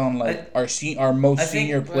impact on, like, our most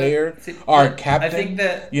senior player, our captain? I think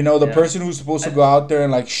that, the person who's supposed to go out there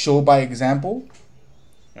and, like, show by example?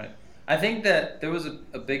 Right. I think that there was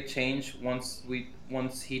a big change once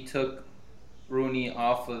he took Rooney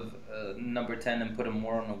off of number 10 and put him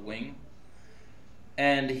more on a wing.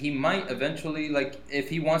 And he might eventually, like, if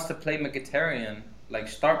he wants to play Mkhitaryan, like,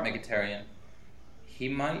 start Mkhitaryan, he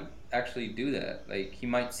might actually do that. Like, he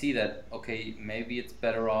might see that, okay, maybe it's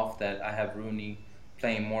better off that I have Rooney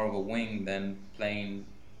playing more of a wing than playing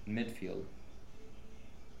midfield.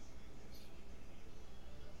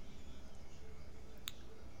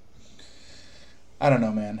 I don't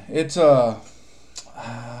know, man. It's how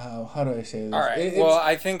do I say this? All right. Well,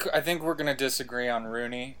 I think we're gonna disagree on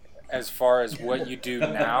Rooney as far as what you do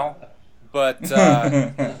now, but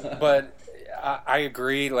I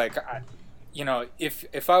agree. Like,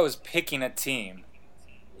 if I was picking a team,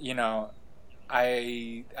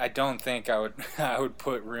 I don't think I would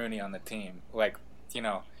put Rooney on the team. Like,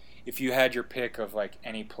 if you had your pick of like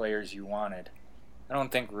any players you wanted, I don't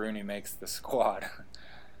think Rooney makes the squad.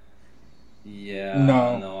 Yeah.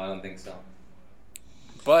 No, I don't think so.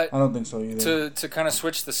 But I don't think so either. To kind of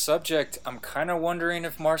switch the subject, I'm kind of wondering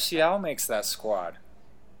if Martial makes that squad.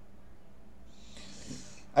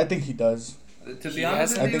 I think he does. To He be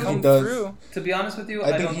honest hasn't with you, I think he come does. through. to be honest with you, I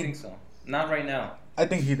I think don't he- think so. Not right now. I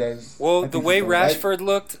think he does. Well, I the think way he does. Rashford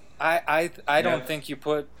looked, I don't Yeah. think you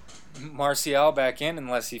put Martial back in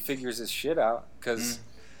unless he figures his shit out. Because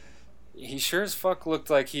he sure as fuck looked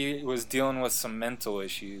like he was dealing with some mental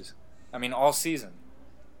issues. I mean, all season.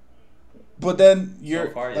 But then you're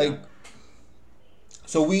So far, yeah. like,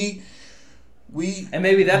 so we, And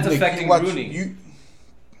maybe that's like, affecting you watch, Rooney.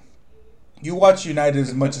 You watch United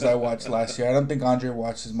as much as I watched last year. I don't think Andre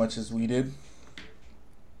watched as much as we did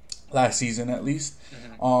last season, at least.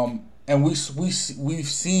 And we've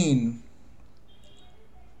seen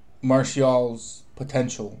Martial's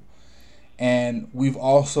potential, and we've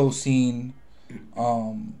also seen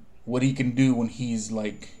what he can do when he's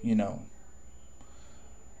like,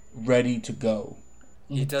 ready to go.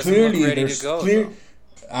 He doesn't look ready there's to go. clear. Though.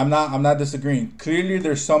 I'm not disagreeing. Clearly,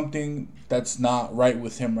 there's something that's not right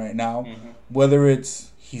with him right now. Whether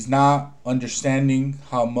it's he's not understanding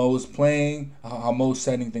how Mo's playing, how Mo's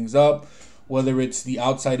setting things up, whether it's the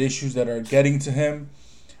outside issues that are getting to him,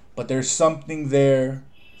 but there's something there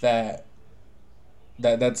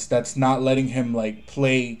that's not letting him like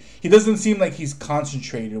play. He doesn't seem like he's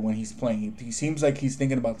concentrated when he's playing. He seems like he's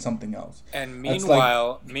thinking about something else. And That's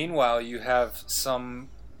meanwhile, you have some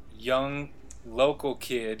young local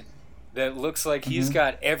kid that looks like he's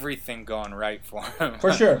got everything going right for him.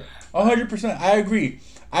 For sure, 100%. I agree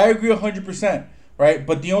 100%. Right,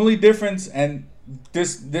 but the only difference, and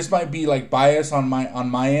this might be like bias on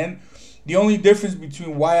my end. The only difference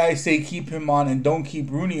between why I say keep him on and don't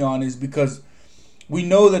keep Rooney on is because we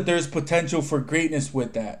know that there's potential for greatness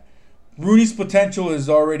with that. Rooney's potential is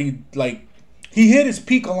already like he hit his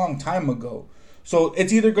peak a long time ago. So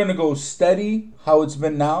it's either going to go steady how it's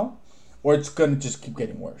been now, or it's going to just keep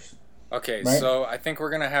getting worse. Okay, Right? so I think we're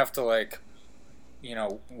gonna have to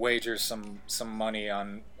wager some money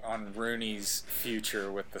on Rooney's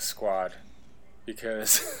future with the squad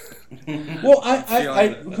because Well,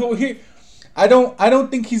 I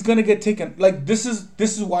don't think he's gonna get taken. Like this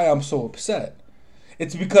is why I'm so upset.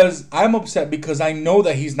 It's because I'm upset because I know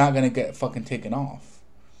that he's not gonna get fucking taken off,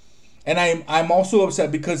 and I'm also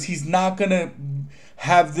upset because he's not gonna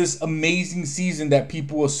have this amazing season that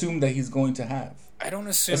people assume that he's going to have. I don't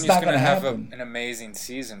assume It's he's not going to gonna have happen. an amazing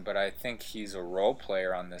season, but I think he's a role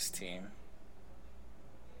player on this team.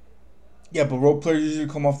 Yeah, but role players usually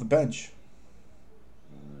come off the bench.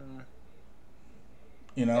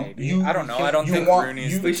 Maybe. I don't know. I don't think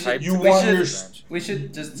Rooney's the type to be want on the your bench. We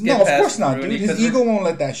should just no, get of past course not, Rooney dude. His 'cause ego won't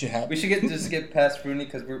let that shit happen. We should just get past Rooney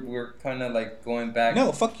because we're kind of like going back.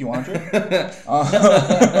 No, fuck you, Andre.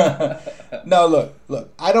 No,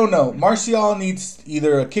 look. I don't know. Martial needs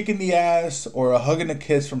either a kick in the ass or a hug and a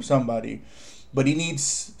kiss from somebody, but he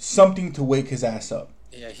needs something to wake his ass up.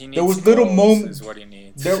 Yeah, he needs There was little goals moments. is what he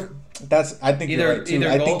needs. I think Either- you're right too. either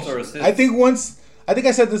I goals think or assists. I think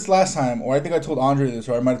I said this last time, or I think I told Andre this,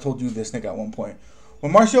 or I might have told you this, Nick, at one point.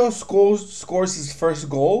 When Martial scores his first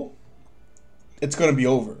goal, it's gonna be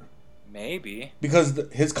over. Maybe. Because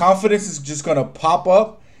his confidence is just going to pop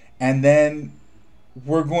up, and then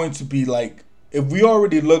we're going to be like, if we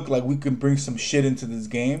already look like we can bring some shit into this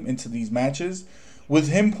game, into these matches, with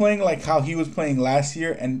him playing like how he was playing last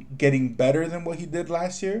year and getting better than what he did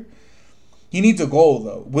last year, he needs a goal,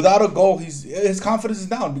 though. Without a goal, his confidence is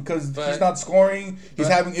down because he's not scoring, he's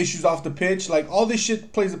having issues off the pitch, like all this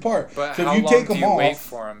shit plays a part. But So how if you long take do him you off, wait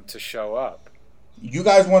for him to show up? you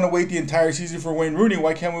guys want to wait the entire season for Wayne Rooney,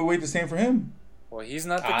 why can't we wait the same for him? Well, he's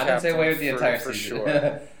not the I captain didn't say wait the entire for season.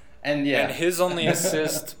 sure. And yeah, And his only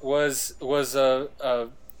assist was a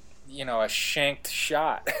shanked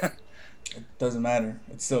shot. Doesn't matter.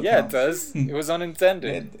 It still Yeah, it counts. does. It was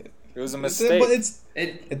unintended. It was a mistake. But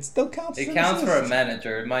it still counts. it as an counts for a assist.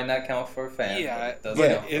 manager. It might not count for a fan. Yeah, but it, does but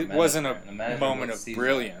count for a it manager, wasn't and a manager moment will of see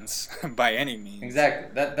brilliance by any means.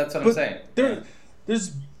 that. Exactly. That's what I'm But saying.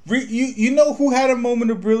 you know who had a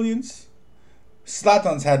moment of brilliance?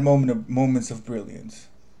 Zlatan's had moments of brilliance.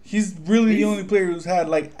 He's really the only player who's had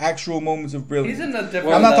like actual moments of brilliance. He's in a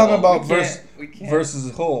different I'm not level. talking about We can't.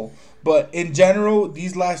 versus whole, but in general,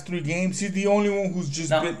 these last 3 games, he's the only one who's just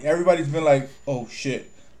No. been. Everybody's been like, oh shit,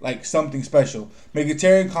 like something special.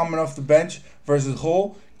 Mkhitaryan coming off the bench versus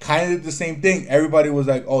Hull, kind of did the same thing. Everybody was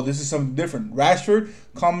like, oh, this is something different. Rashford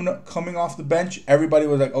coming off the bench, everybody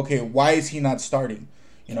was like, okay, why is he not starting?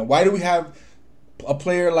 Why do we have a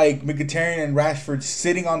player like Mkhitaryan and Rashford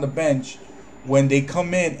sitting on the bench when they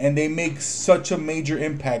come in and they make such a major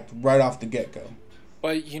impact right off the get-go?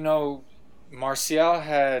 But Martial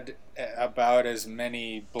had about as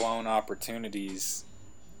many blown opportunities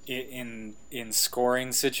in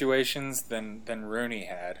scoring situations than Rooney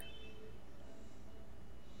had.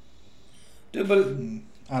 Dude, but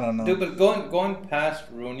I don't know. Dude, but going past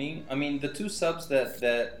Rooney, I mean, the two subs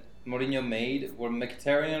that Mourinho made were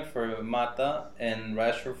Mkhitaryan for Mata and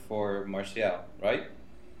Rashford for Martial, right?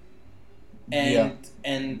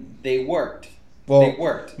 And they worked. Well, they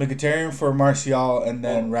worked. Mkhitaryan for Martial and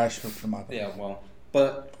then Rashford for Mata. Yeah, well,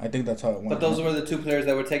 but I think that's how it went. But those were the two players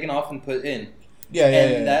that were taken off and put in. Yeah.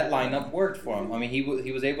 That lineup worked for him. I mean, he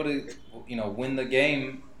was able to, win the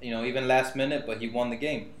game, even last minute, but he won the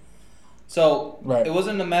game. So It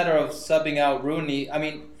wasn't a matter of subbing out Rooney. I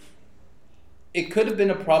mean, it could have been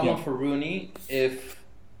a problem for Rooney if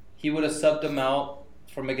he would have subbed him out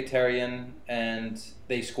for Mkhitaryan and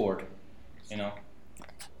they scored,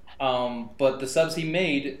 But the subs he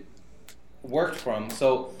made worked for him.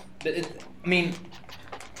 So,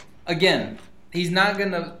 again, he's not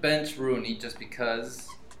going to bench Rooney just because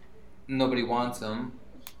nobody wants him.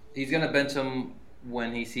 He's going to bench him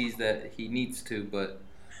when he sees that he needs to, but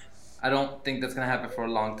I don't think that's going to happen for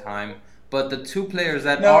a long time. But the two players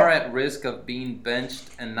that are at risk of being benched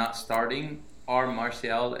and not starting are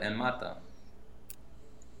Martial and Mata.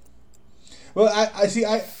 Well, I see.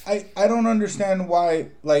 I don't understand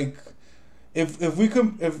why. Like, if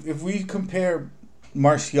we compare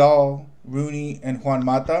Martial, Rooney, and Juan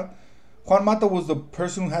Mata was the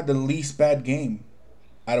person who had the least bad game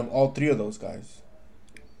out of all three of those guys.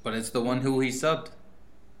 But it's the one who he subbed.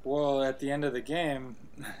 Well, at the end of the game.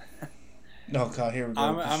 Oh God, here we go.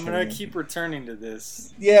 I'm gonna keep returning to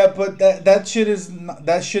this. Yeah, but that shit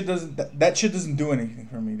doesn't do anything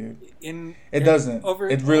for me, dude. It doesn't.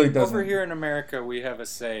 It really doesn't. Over here in America, we have a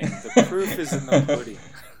saying: "The proof is in the pudding."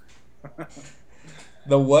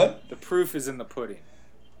 The what? The proof is in the pudding.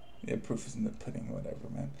 Yeah, proof is in the pudding. Whatever,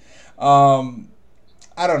 man.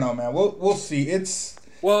 I don't know, man. We'll see.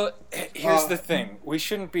 Well, here's the thing: we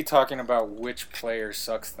shouldn't be talking about which player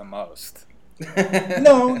sucks the most.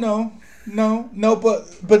 No,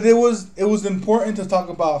 but it was important to talk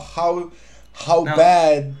about how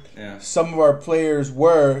bad some of our players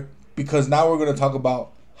were, because now we're going to talk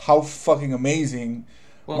about how fucking amazing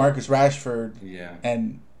Marcus Rashford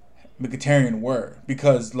and Mkhitaryan were,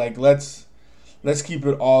 because like let's keep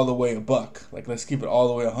it all the way a buck, like let's keep it all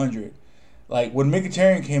the way 100. Like when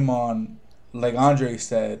Mkhitaryan came on, like Andre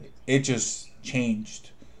said, it just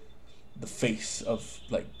changed the face of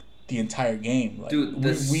like the entire game. Like, dude,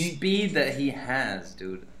 the speed that he has,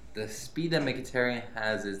 dude. The speed that Mkhitaryan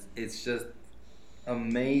has it's just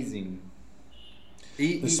amazing.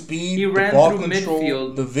 The speed, he ran the ball through control,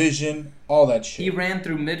 midfield, the vision, all that shit. He ran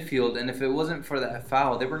through midfield, and if it wasn't for that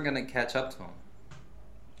foul, they weren't gonna catch up to him.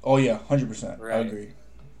 Oh yeah, 100%. Right. I agree.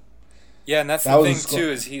 Yeah, and that's the thing too,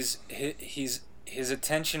 is his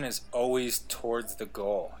attention is always towards the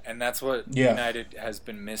goal, and that's what United has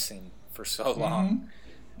been missing for so long. Mm-hmm.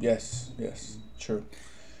 Yes, true.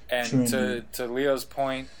 And true to Leo's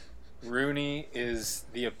point, Rooney is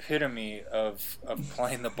the epitome of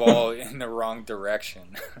playing the ball in the wrong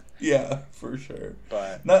direction. Yeah, for sure.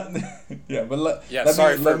 But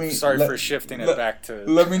sorry for shifting it back to.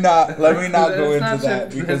 Let me not go into that,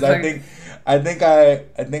 because I think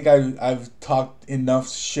I've talked enough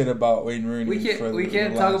shit about Wayne Rooney. We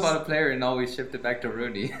can't talk about a player and always shift it back to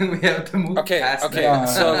Rooney. We have to move past that.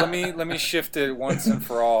 So let me shift it once and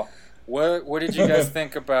for all. What did you guys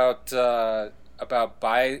think about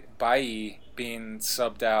Bailly being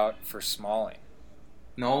subbed out for Smalling?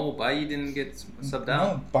 No, Bailly didn't get subbed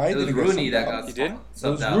out. No, Bailly didn't get Rooney subbed that out. got He did? subbed It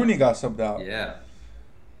was out. Rooney got subbed out. Yeah.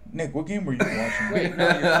 Nick, what game were you watching? Wait, no,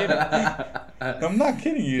 you're kidding. I'm not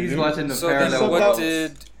kidding you. He's dude. watching the So parallel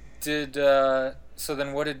then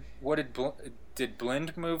did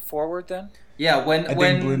Blind move forward then? Yeah, when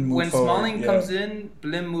forward, Smalling yeah. comes in,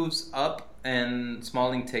 Blind moves up and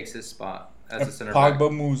Smalling takes his spot as a center back.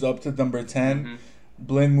 Pogba moves up to number 10. Mhm.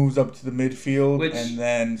 Blind moves up to the midfield, and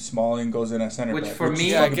then Smalling goes in at center back. For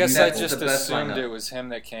me, I guess I that's just the best assumed lineup. it was him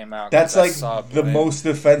that came out. That's 'cause I like saw the Blind. most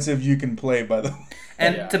defensive you can play, by the way.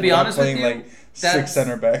 And to be honest with playing you, like six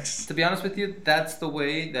center backs. To be honest with you, that's the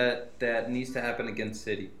way that needs to happen against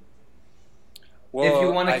City. Well, if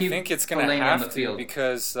you want to I keep think it's going to Fellaini on have the to field.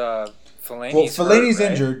 because Fellaini's Well, Fellaini's hurt,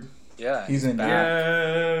 right? injured. Yeah, He's injured.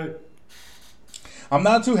 Yeah. I'm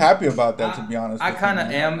not too happy about that, to be honest. I kind of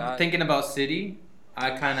you. am thinking about City.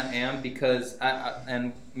 I kind of am because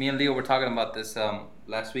and me and Leo were talking about this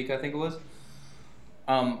last week, I think it was.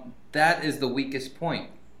 That is the weakest point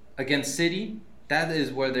against City. That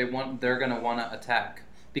is where they're gonna want to attack,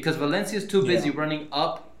 because Valencia's too busy running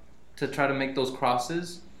up to try to make those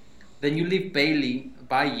crosses. Then you leave Bailly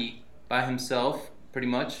by himself, pretty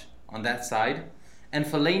much on that side, and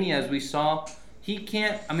Fellaini, as we saw, he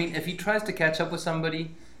can't. I mean, if he tries to catch up with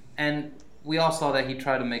somebody, and we all saw that he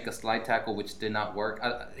tried to make a slide tackle, which did not work.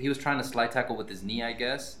 He was trying to slide tackle with his knee, I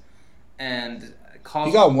guess, and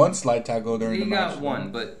he got one slide tackle during the match. He got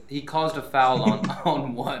one, but he caused a foul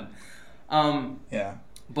on one. Yeah.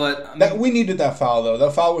 But I mean, we needed that foul though.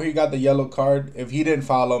 That foul where he got the yellow card. If he didn't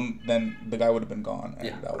foul him, then the guy would have been gone.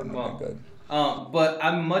 And that would have been good. But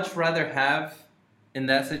I'd much rather have in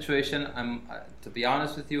that situation. To be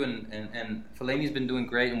honest with you, and Fellaini's been doing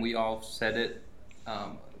great, and we all said it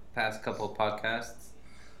past couple of podcasts.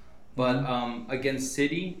 But against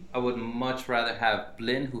City, I would much rather have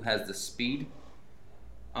Blin, who has the speed,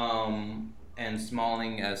 and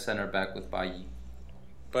Smalling as center back with Bailly.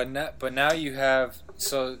 But now you have,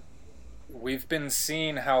 so we've been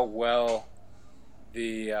seeing how well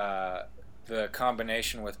the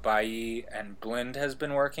combination with Bailly and Blind has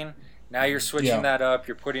been working. Now you're switching that up.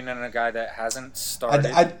 You're putting in a guy that hasn't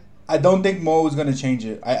started. I don't think Mo is going to change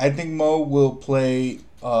it. I think Mo will play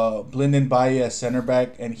Blind and Bailly as center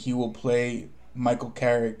back, and he will play Michael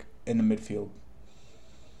Carrick in the midfield.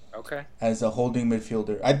 Okay. As a holding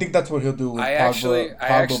midfielder. I think that's what he'll do with I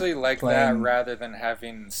actually like that rather than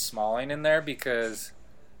having Smalling in there, because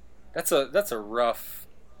that's a rough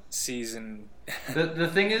season. The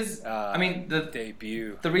thing is, I mean, the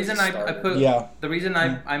debut. The reason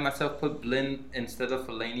I myself put Blin instead of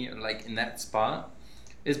Fellaini, like in that spot,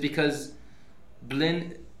 is because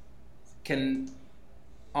Blin can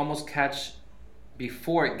almost catch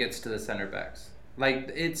before it gets to the center backs.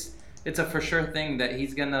 Like it's a for sure thing that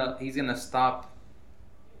he's gonna stop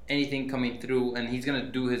anything coming through, and he's gonna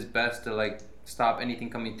do his best to like stop anything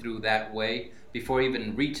coming through that way before he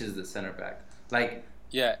even reaches the center back. Like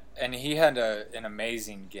and he had an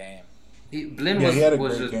amazing game. He had a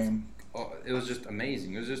great game. It was just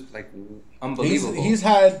amazing. It was just like unbelievable. He's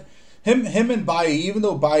had him and Bailly, even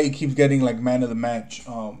though Bailly keeps getting like man of the match.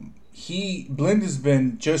 Blind has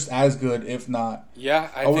been just as good, if not. Yeah,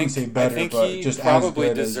 I wouldn't say better, but he just probably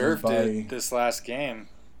as good deserved as it this last game.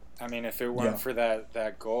 I mean, if it weren't for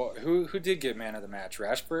that goal, who did get man of the match?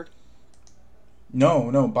 Rashford?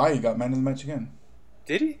 No, Bailly got man of the match again.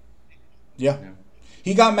 Did he? Yeah.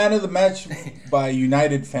 He got man of the match by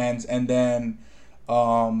United fans, and then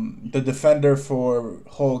the defender for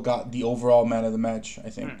Hull got the overall man of the match, I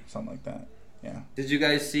think, something like that. Yeah. Did you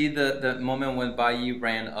guys see the moment when Bailly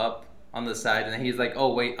ran up on the side and he's like,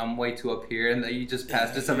 "Oh wait, I'm way too up here," and then you just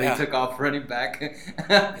passed to somebody took off running back.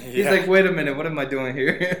 He's like, "Wait a minute, what am I doing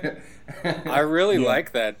here?" I really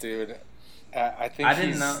like that dude. I think I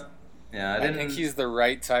didn't know. Yeah, I think he's the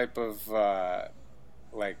right type of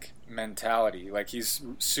like mentality. Like he's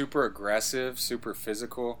super aggressive, super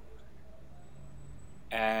physical.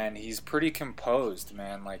 And he's pretty composed,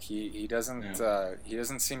 man. Like he doesn't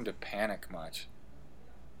seem to panic much.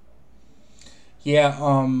 Yeah,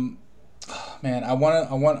 man, I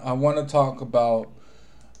want to talk about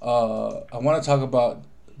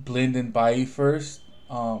Blind and Bailly first.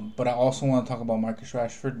 But I also want to talk about Marcus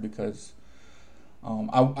Rashford because I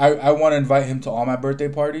want to invite him to all my birthday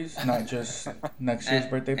parties, not just next year's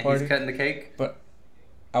birthday party. He's cutting the cake. But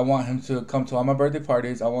I want him to come to all my birthday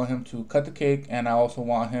parties. I want him to cut the cake, and I also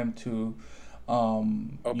want him to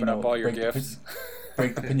open up all your gifts,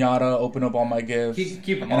 break the piñata, open up all my gifts,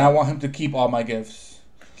 keep them and all. I want him to keep all my gifts.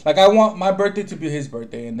 Like I want my birthday to be his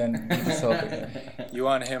birthday, and then we just celebrate him. You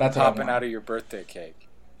want him popping out of your birthday cake?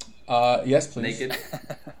 Yes, please. Naked.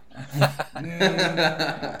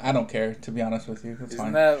 I don't care, to be honest with you. It's Isn't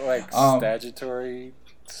fine. that like statutory?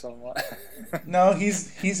 Somewhat. No,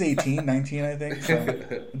 he's 18, 19, I think. So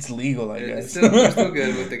it's legal, I guess. We're still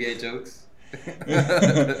good with the gay jokes.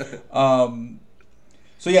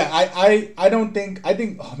 So yeah, I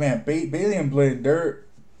think oh man, Bailly and Blind, their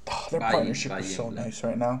partnership is so nice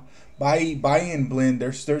right now. Bailly and Blind,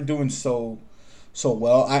 they're doing so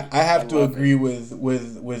well. I have to agree with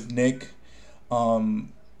Nick.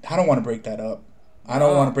 I don't want to break that up. I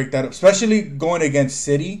don't want to break that up, especially going against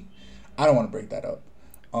City. I don't want to break that up.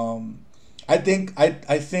 I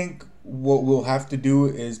think what we'll have to do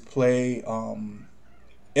is play.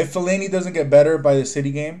 If Fellaini doesn't get better by the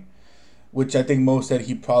City game, which I think Mo said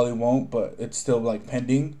he probably won't, but it's still like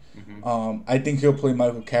pending. Mm-hmm. I think he'll play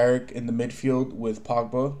Michael Carrick in the midfield with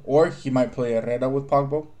Pogba, or he might play Herrera with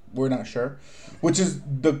Pogba. We're not sure, which is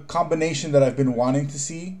the combination that I've been wanting to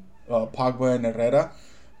see, Pogba and Herrera,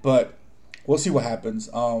 but we'll see what happens.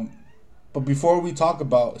 But before we talk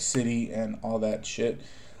about City and all that shit,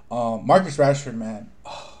 Marcus Rashford, man,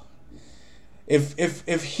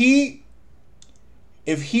 if he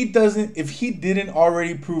didn't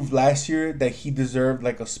already prove last year that he deserved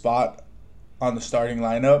like a spot on the starting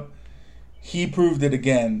lineup, he proved it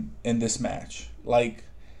again in this match. Like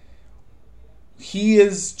he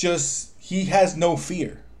is just he has no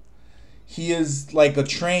fear. He is like a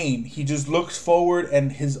train. He just looks forward,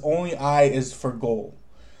 and his only eye is for goal.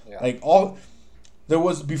 Yeah. There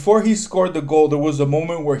was, before he scored the goal, there was a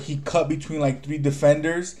moment where he cut between like 3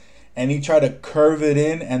 defenders, and he tried to curve it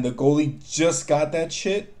in, and the goalie just got that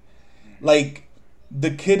shit. Like,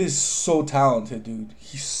 the kid is so talented, dude.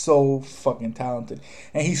 He's so fucking talented.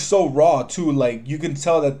 And he's so raw, too. Like, you can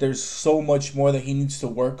tell that there's so much more that he needs to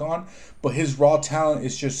work on. But his raw talent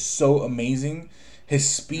is just so amazing. His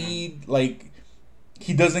speed, like,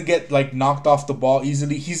 he doesn't get, like, knocked off the ball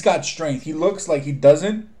easily. He's got strength. He looks like he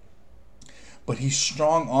doesn't, but he's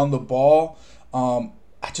strong on the ball. I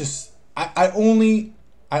only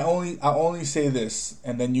say this,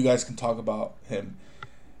 and then you guys can talk about him.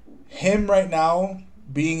 Him right now,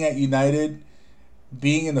 being at United,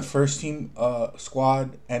 being in the first team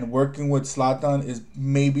squad, and working with Zlatan is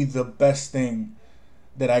maybe the best thing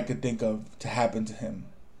that I could think of to happen to him,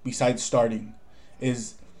 besides starting,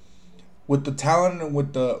 is with the talent and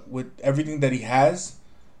with everything that he has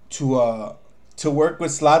to work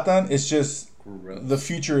with Zlatan. It's just gross. The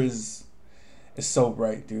future is so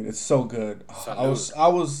bright, dude. It's so good. I was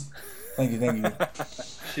thank you.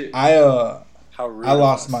 I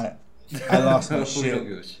lost my shit.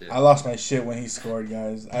 I lost my shit when he scored,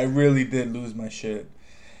 guys. I really did lose my shit.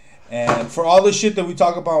 And for all the shit that we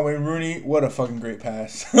talk about Wayne Rooney, what a fucking great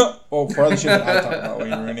pass. Oh, for all the shit that I talk about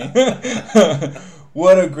Wayne Rooney.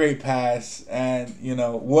 What a great pass. And, you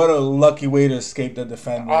know, what a lucky way to escape the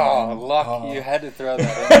defender. Oh, lucky. You had to throw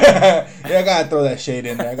that in. Yeah, I got to throw that shade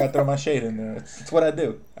in there. I got to throw my shade in there. It's what I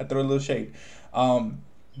do. I throw a little shade.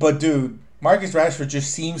 But, dude, Marcus Rashford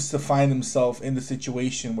just seems to find himself in the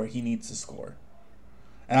situation where he needs to score.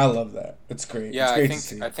 And I love that. It's great. Yeah, it's great to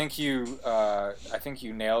see. I think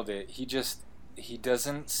you nailed it. He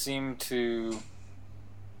doesn't seem to.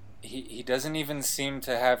 He doesn't even seem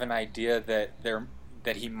to have an idea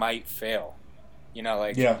that he might fail. You know,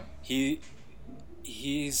 like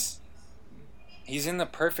he's in the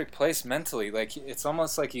perfect place mentally. Like, it's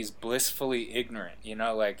almost like he's blissfully ignorant. You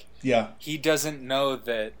know, like he doesn't know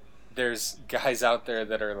that there's guys out there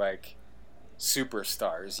that are like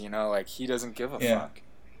superstars. You know, like he doesn't give a fuck.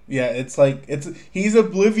 Yeah, it's like he's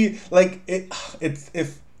oblivious. Like it's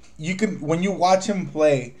if you can, when you watch him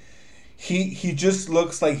play, he just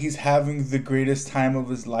looks like he's having the greatest time of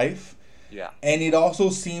his life. Yeah. And it also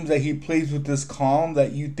seems that he plays with this calm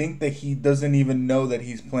that you think that he doesn't even know that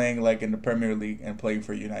he's playing like in the Premier League and playing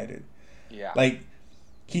for United. Yeah. Like,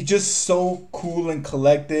 he's just so cool and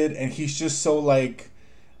collected, and he's just so like,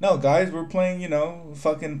 no, guys, we're playing, you know,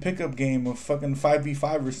 fucking pickup game of fucking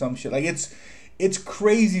 5v5 or some shit. Like, it's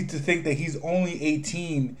crazy to think that he's only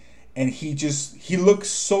 18 and he looks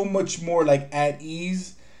so much more like at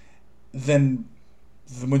ease than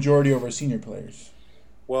the majority of our senior players.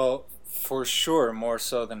 Well, for sure, more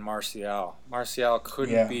so than Martial. Martial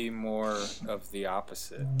couldn't be more of the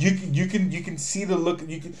opposite. You can see the look.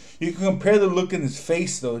 You can compare the look in his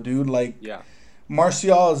face though, dude. Like,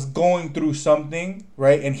 Martial is going through something,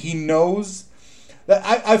 right? And he knows that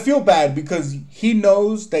I feel bad because he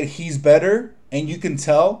knows that he's better, and you can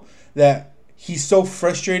tell that he's so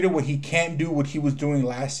frustrated when he can't do what he was doing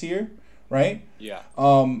last year, right? Yeah.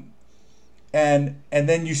 And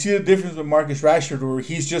then you see the difference with Marcus Rashford, where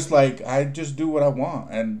he's just like, I just do what I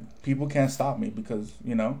want, and people can't stop me because,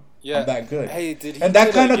 you know, I'm that good. Hey, did he and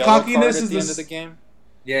that kind of cockiness is at the end of the game?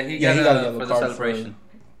 Yeah, he got a yellow for the celebration.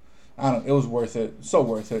 It was worth it. So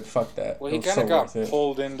worth it. Fuck that. Well, he kind of got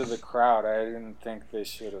pulled into the crowd. I didn't think they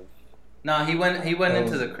should have. No, he went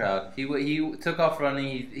into the crowd. He took off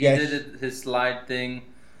running. He did his slide thing.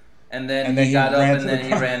 And then he got up and then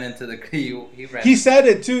he ran into the he ran. He said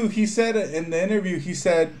it too. He said it in the interview. He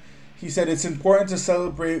said it's important to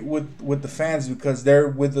celebrate with the fans because they're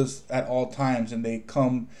with us at all times and they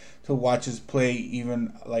come to watch us play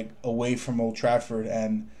even like away from Old Trafford,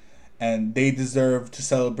 and they deserve to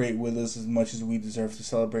celebrate with us as much as we deserve to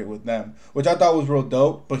celebrate with them, which I thought was real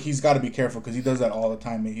dope. But he's got to be careful because he does that all the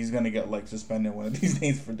time, and he's gonna get like suspended one of these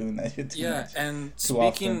days for doing that shit too much. And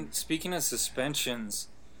speaking of suspensions,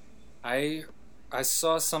 I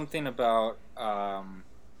saw something about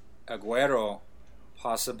Aguero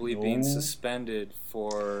possibly being suspended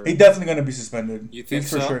for. He's definitely going to be suspended. You think he's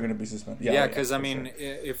so? for sure going to be suspended. Yeah, because I mean,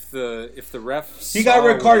 if the ref he got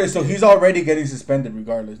red carded, so he's already getting suspended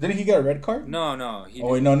regardless. Didn't he get a red card? No. No, he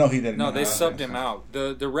didn't. No, they subbed him out.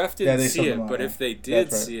 The ref didn't see it, but if they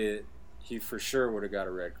did see it, he for sure would have got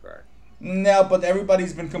a red card. No, but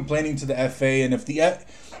everybody's been complaining to the FA, and if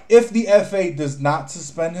the FA does not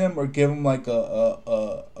suspend him or give him like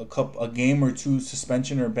a game or two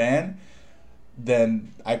suspension or ban,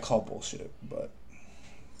 then I call bullshit. But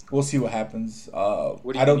We'll see what happens. What do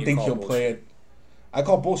you I don't mean you think call he'll bullshit? play it. I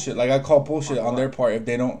call bullshit. Like I call bullshit On on what? their part if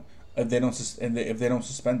they don't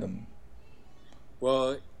suspend him.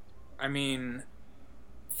 Well, I mean,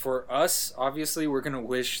 for us, obviously, we're gonna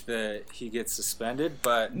wish that he gets suspended.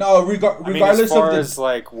 But No, I mean, regardless as far of the as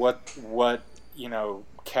like what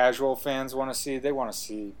casual fans want to see, they want to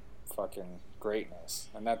see fucking greatness,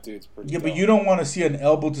 and that dude's pretty. yeah, but dope. you don't want to see an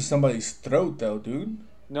elbow to somebody's throat, though, dude.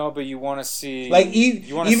 No, but you want to see Like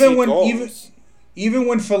you wanna even see when goals. even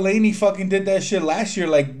when Fellaini fucking did that shit last year,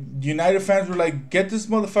 like United fans were like, "Get this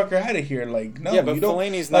motherfucker out of here!" Like, no, yeah, but you don't.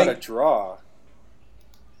 Fellaini's like, not a draw.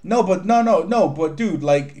 No, but dude,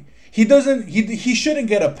 like he doesn't. He shouldn't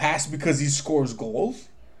get a pass because he scores goals.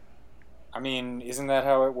 I mean, isn't that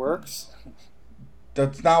how it works?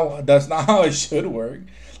 That's not how it should work.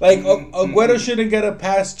 Like Aguero shouldn't get a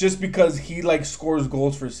pass just because he like scores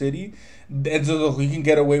goals for City, and so he can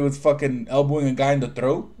get away with fucking elbowing a guy in the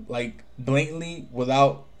throat like blatantly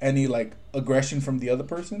without any like aggression from the other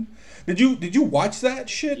person. Did you watch that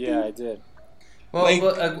shit? Yeah, dude? I did. Well, Like,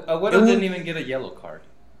 Agüero didn't even get a yellow card.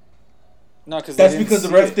 No, because That's because the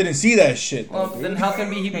ref didn't see that shit. Well, though, then dude. how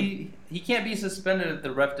can he can't be suspended if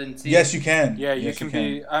the ref didn't see it? Yes, you can. Yeah, you Yes, can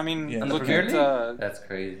be. I mean, Yeah. In the look Premier at League? That's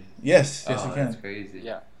crazy. Yes, you Oh, can. that's crazy.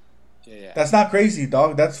 yeah. That's not crazy,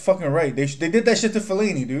 dog. That's fucking right. They did that shit to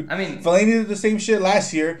Fellaini, dude. I mean- Fellaini did the same shit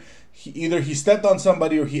last year. Either he stepped on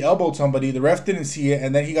somebody or he elbowed somebody. The ref didn't see it,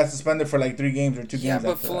 and then he got suspended for like 3 games or 2 Yeah, games.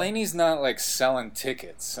 but after that. Fellaini's not like selling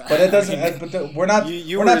tickets. But it doesn't. I mean, We're not.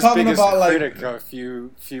 you we're were not his talking biggest about like. critic a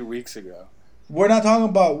few weeks ago. We're not talking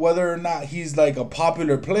about whether or not he's like a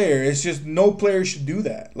popular player. It's just no player should do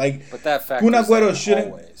that. Like, But that fact Kun is Agüero that shouldn't.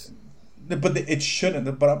 always. But it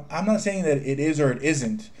shouldn't. But I'm not saying that it is or it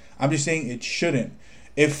isn't. I'm just saying it shouldn't.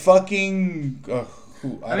 If fucking.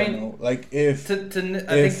 I don't know. Like if. I think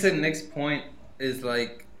to Nick's point is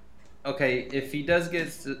like, okay, if he does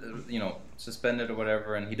get suspended or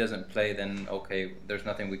whatever, and he doesn't play, then okay, there's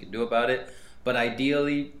nothing we can do about it. But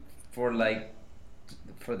ideally, for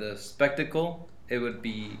the spectacle, it would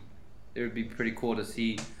be pretty cool to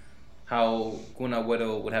see how Kun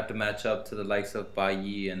Agüero would have to match up to the likes of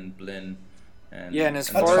Bailly and Blin. And Yeah, and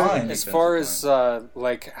fine. as far as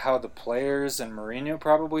like how the players and Mourinho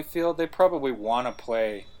probably feel, they probably want to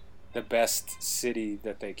play the best City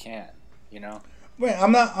that they can. You know. Wait,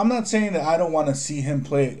 I'm not saying that I don't want to see him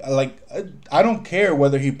play. Like, I don't care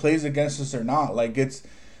whether he plays against us or not. Like, it's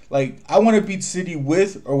like I want to beat City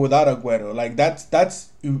with or without Agüero. Like, that's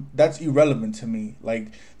irrelevant to me.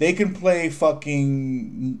 Like, they can play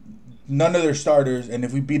fucking none of their starters, and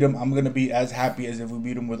if we beat them, I'm gonna be as happy as if we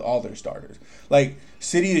beat them with all their starters. Like,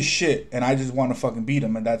 City is shit, and I just want to fucking beat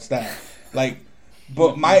them, and that's that. Like.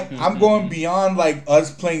 But I'm going beyond like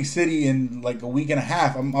us playing City in like a week and a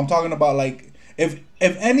half. I'm talking about like if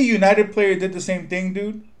any United player did the same thing,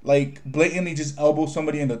 dude, like blatantly just elbow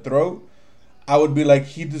somebody in the throat, I would be like,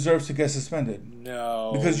 he deserves to get suspended.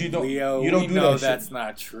 No, Because you don't Leo, do know that that's shit.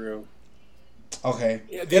 not true. Okay,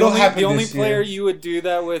 The happen only this player year. you would do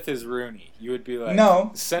that with is Rooney. You would be like,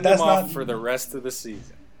 No, send that's him off not- for the rest of the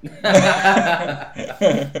season.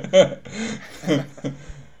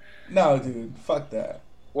 No, dude, fuck that.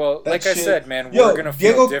 Well, That like I shit- said, man, Yo, we're gonna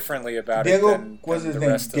feel Diego- differently about Diego, it than what's his the name?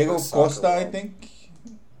 rest Diego of the soccer Costa, I world. think.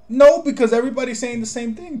 No, because everybody's saying the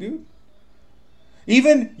same thing, dude.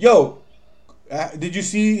 Even did you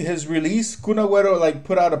see his release? Kun Agüero like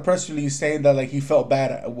put out a press release saying that like he felt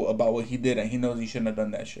bad about what he did and he knows he shouldn't have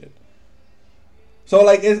done that shit. So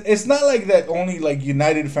like it's not like that only like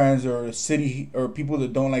United fans or City or people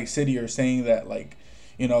that don't like City are saying that like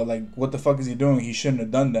like what the fuck is he doing? He shouldn't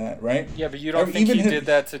have done that, right? Yeah, but you don't think even he his- did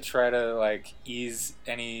that to try to like ease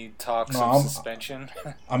any talks No, of suspension?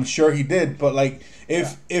 I'm sure he did, but like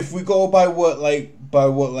if we go by what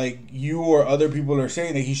you or other people are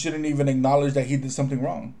saying, that he shouldn't even acknowledge that he did something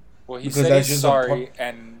wrong. Well, he Because said that's he's just a sorry, part-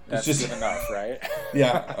 and that's just- good enough, right?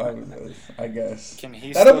 Yeah, I guess. Can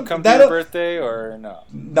he That'll- still come to that'll- your birthday or no?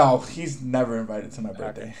 No, he's never invited to my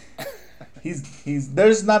birthday. He's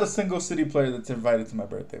there's not a single City player that's invited to my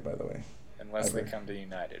birthday, by the way. Unless Ever. they come to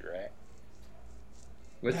United, right?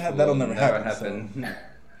 Which That'll will never happen,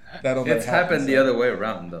 That'll never It's happened the so- other way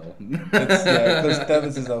around though. Because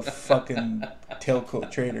Tevez is a fucking tailcoat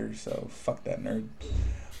trader, so fuck that nerd.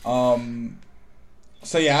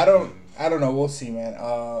 So yeah, I don't know. We'll see, man.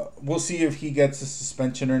 We'll see if he gets a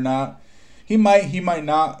suspension or not. He might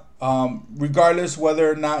not. Regardless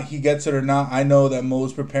whether or not he gets it or not, I know that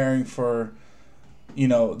Mo's preparing for,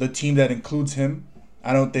 the team that includes him.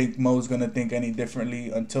 I don't think Mo's gonna think any differently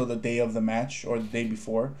until the day of the match or the day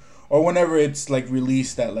before, or whenever it's like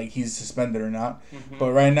released that like he's suspended or not. Mm-hmm.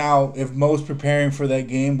 But right now, if Mo's preparing for that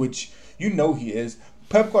game, which you know he is,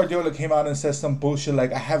 Pep Guardiola came out and said some bullshit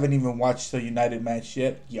like, I haven't even watched the United match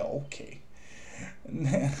yet. Yo, okay.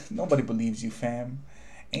 Nobody believes you, fam.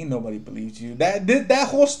 Ain't nobody believes you. That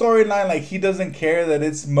whole storyline, like he doesn't care that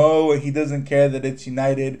it's Mo and he doesn't care that it's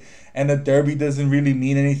United and the derby doesn't really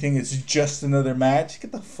mean anything. It's just another match.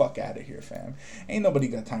 Get the fuck out of here, fam. Ain't nobody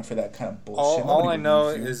got time for that kind of bullshit. All I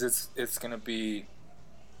know believes you. is it's gonna be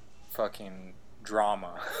fucking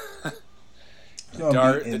drama.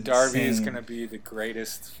 The derby is gonna be the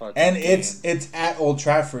greatest fucking and game. it's at Old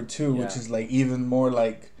Trafford too, Yeah. which is like even more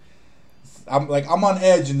like I'm on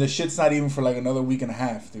edge, and the shit's not even for like another week and a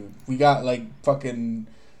half, dude. We got like fucking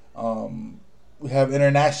we have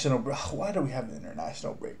international. Why do we have an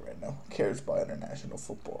international break right now? Who cares about international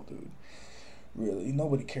football, dude? Really,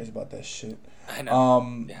 nobody cares about that shit. I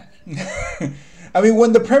know. Yeah. I mean,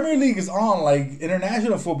 when the Premier League is on, like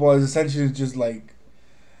international football is essentially just like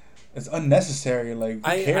it's unnecessary. Like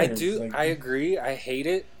who cares? Like, I agree. I hate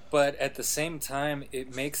it, but at the same time,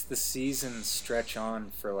 it makes the season stretch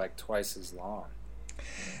on for like twice as long.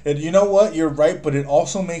 And you know what? You're right, but it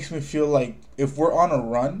also makes me feel like if we're on a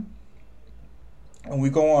run and we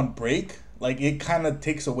go on break, like it kind of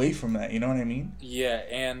takes away from that. You know what I mean? Yeah,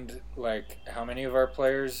 and like how many of our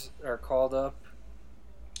players are called up?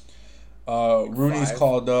 Rooney's 5.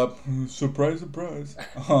 called up. Surprise, surprise.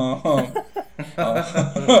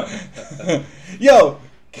 Yo,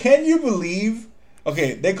 can you believe?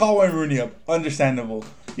 Okay, they call Wayne Rooney up. Understandable.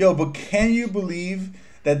 Yo, but can you believe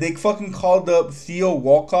that they fucking called up Theo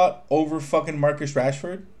Walcott over fucking Marcus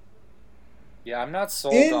Rashford? Yeah, I'm not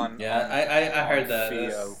sold on. Yeah, I heard that.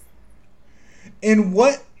 Theo. In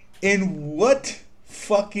what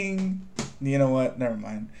fucking... You know what? Never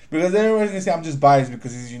mind. Because everyone's going to say I'm just biased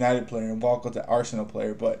because he's a United player and Walcott's an Arsenal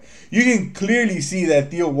player. But you can clearly see that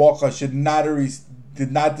Theo Walcott did not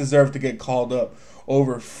deserve to get called up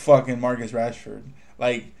over fucking Marcus Rashford.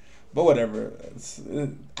 Like, but whatever.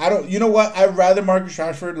 I don't... You know what? I'd rather Marcus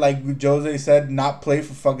Rashford, like Jose said, not play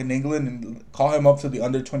for fucking England and call him up to the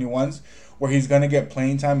under-21s where he's going to get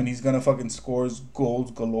playing time and he's going to fucking score goals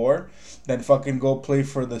galore than fucking go play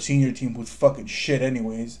for the senior team who's fucking shit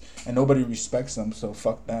anyways and nobody respects them, so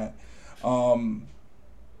fuck that. What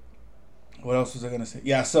else was I going to say?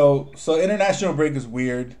 Yeah, so international break is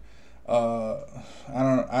weird.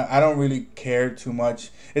 I don't really care too much.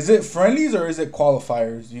 Is it friendlies or is it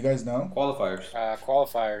qualifiers? Do you guys know? Qualifiers.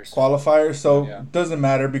 Qualifiers, so Yeah. it doesn't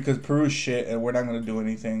matter because Peru's shit and we're not going to do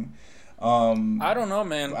anything. I don't know,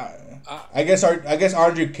 man. I guess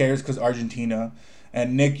Andre cares because Argentina,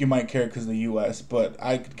 and Nick, you might care because the U.S. But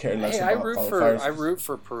I could care less about qualifiers. I root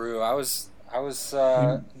for Peru. I was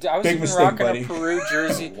Big even mistake, rocking buddy. a Peru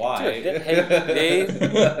jersey. Why?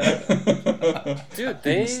 Dude,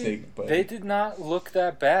 Big mistake, buddy. they did not look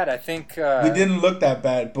that bad. I think We didn't look that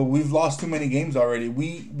bad, but we've lost too many games already.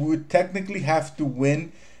 We would technically have to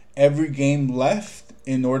win every game left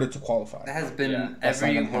in order to qualify. That has been That's not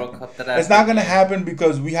every gonna World happen. Cup that I've It's not been going to in. happen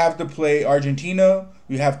because we have to play Argentina,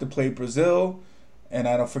 we have to play Brazil, and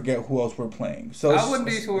I don't forget who else we're playing. So I wouldn't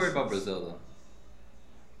be too worried about Brazil though.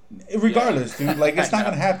 Regardless, dude, like it's not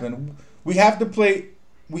going to happen. We have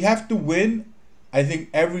to win, I think,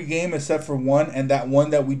 every game except for one, and that one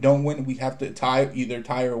that we don't win, we have to either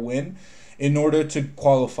tie or win in order to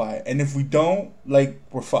qualify. And if we don't, like,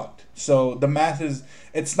 we're fucked. So the math is,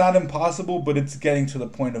 it's not impossible, but it's getting to the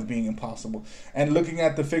point of being impossible. And looking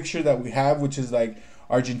at the fixture that we have, which is like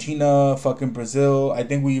Argentina, fucking Brazil, I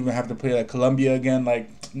think we even have to play like Colombia again. Like,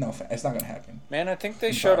 no, it's not gonna happen. Man, I think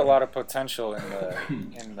they showed a lot of potential in the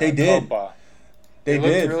They did. Copa. They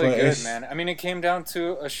looked did, really but good, it's- man. I mean, it came down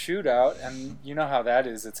to a shootout, and you know how that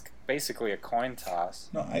is. It's basically a coin toss.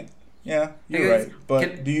 No, yeah, you're Hey, guys, right.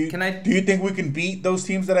 But do you think we can beat those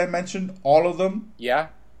teams that I mentioned, all of them? Yeah.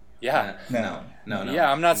 No.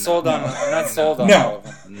 Yeah, I'm not sold on. I'm not sold on No. all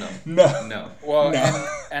of them. No. Well, No.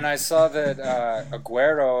 and I saw that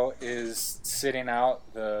Aguero is sitting out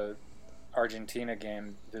the Argentina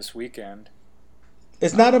game this weekend.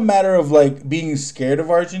 It's not a matter of like being scared of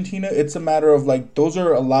Argentina. It's a matter of like those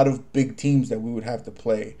are a lot of big teams that we would have to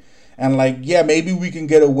play. And like, yeah, maybe we can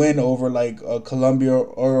get a win over like Colombia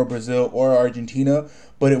or Brazil or Argentina.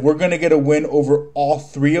 But if we're going to get a win over all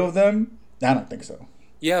three of them, I don't think so.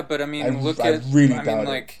 Yeah, but I mean, I doubt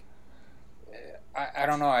like, I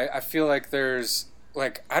don't know. I feel like there's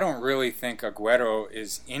like I don't really think Aguero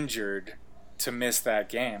is injured to miss that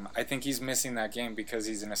game. I think he's missing that game because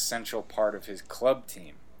he's an essential part of his club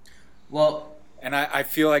team. Well, And I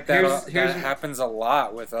feel like that Here's- happens a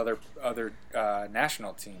lot with other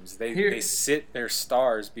national teams. They sit their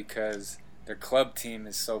stars because their club team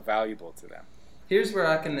is so valuable to them. Here's where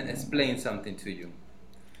I can explain something to you.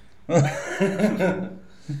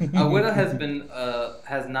 Agüero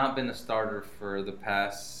has not been a starter for the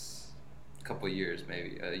past couple of years,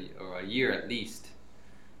 maybe or a year at least.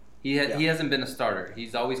 He hasn't been a starter.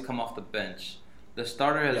 He's always come off the bench. The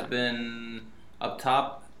starter has been up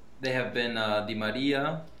top. They have been Di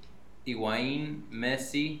Maria, Higuaín,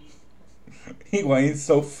 Messi. Higuaín's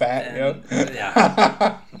so fat, yo.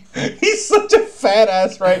 Yeah. He's such a fat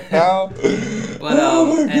ass right now. But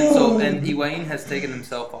and Higuaín has taken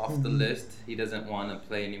himself off the list. He doesn't want to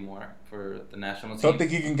play anymore for the national team. Don't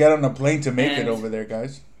think he can get on a plane to make it over there,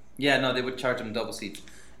 guys. Yeah, no, they would charge him double seats.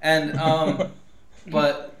 And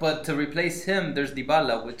but to replace him, there's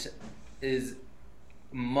Dybala, which is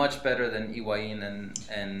much better than Higuaín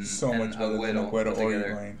and So much better than Agüero put or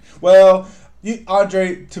together. Higuaín. Well,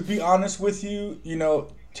 Andre, to be honest with you,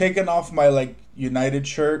 taking off my like United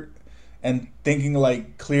shirt and thinking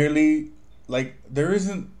like clearly, like there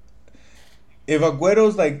isn't. If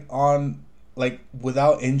Agüero's like on like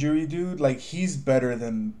without injury, dude, like he's better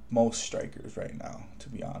than most strikers right now. To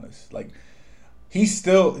be honest, like he's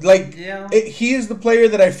still like he is the player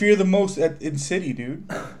that I fear the most in City, dude.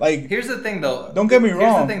 Like here's the thing, though. Don't get me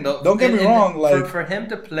wrong. Don't get me wrong. Like for him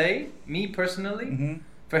to play, me personally,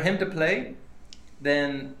 for him to play,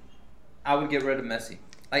 then I would get rid of Messi.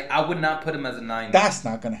 Like I would not put him as a 9. That's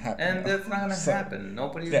not gonna happen. And that's not gonna happen.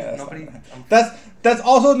 Nobody. That's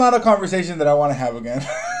also not a conversation that I want to have again.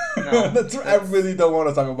 No, I really don't want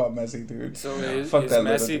to talk about Messi, dude. So is Fuck that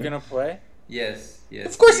Messi little gonna play? Yes.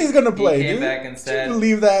 Of course he's gonna play, He came dude. back and said, you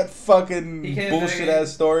believe that fucking He came bullshit back-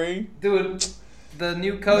 ass story? dude, the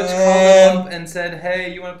new coach Man. called him up and said,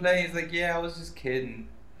 "Hey, you want to play?" He's like, "Yeah, I was just kidding."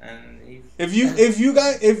 And he's If you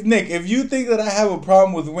think that I have a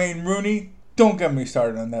problem with Wayne Rooney, don't get me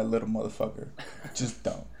started on that little motherfucker. Just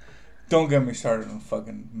don't. Don't get me started on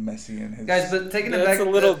fucking Messi and his guys, but taking it back, That's a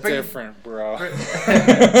little bring- different, bro.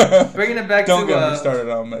 bringing it back Don't to get me started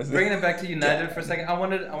on Messi. bringing it back to United for a second. I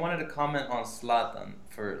wanted to comment on Zlatan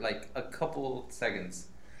for like a couple seconds.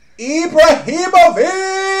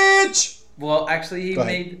 Ibrahimovic. Well, actually, he Go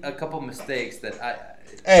ahead. made a couple mistakes that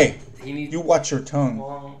Hey, he needs. you watch your tongue.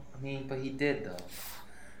 Well, I mean, but he did though.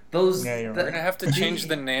 Those. Yeah, you're We're right. gonna have to change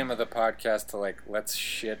the name of the podcast to like "Let's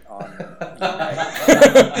Shit on."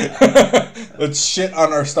 Let's shit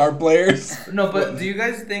on our star players. No, but do you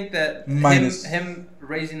guys think that Minus. him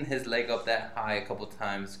raising his leg up that high a couple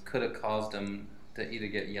times could have caused him to either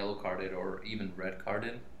get yellow carded or even red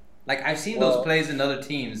carded? Like I've seen those plays in other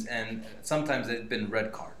teams, and sometimes they've been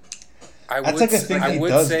red card. That's like a thing he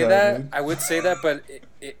does, say though, that. dude. I would say that, but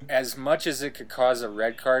as much as it could cause a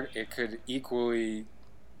red card, it could equally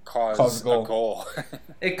cause a goal.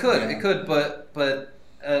 It could, Yeah. but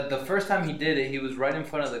the first time he did it, he was right in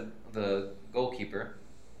front of the goalkeeper,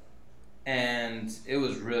 and it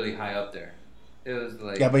was really high up there. It was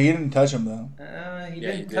like Yeah, but you didn't touch him though. he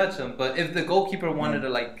Yeah, didn't he touch him. But if the goalkeeper wanted to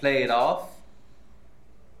like play it off,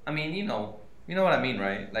 I mean, you know what I mean,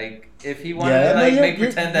 right? Like if he wanted Yeah, to no, like you're- make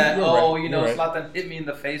pretend that you're right, you're right. Zlatan hit me in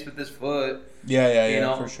the face with his foot, Yeah, you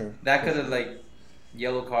know, for sure. that could have like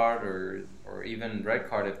yellow card or even red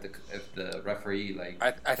card if the referee like.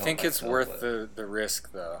 I don't think like it's that, worth but- the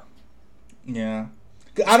risk, though. Yeah.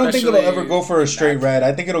 I don't think it'll ever go for a straight red.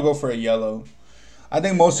 I think it'll go for a yellow. I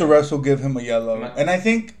think most of the refs will give him a yellow. And I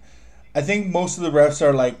think most of the refs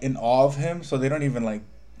are like in awe of him, so they don't even like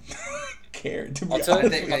care, to be I'll tell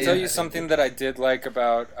honest. you something that I did like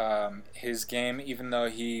about his game, even though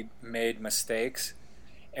he made mistakes.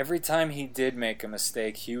 Every time he did make a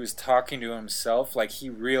mistake, he was talking to himself like he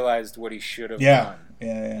realized what he should have done.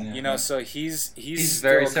 Yeah. You know, so he's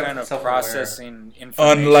very still kind of self-aware. processing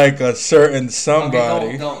information. Unlike a certain Okay,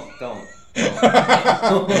 somebody. don't.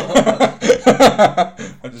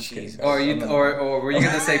 I'm just kidding. Or were you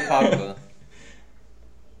gonna say Pogba?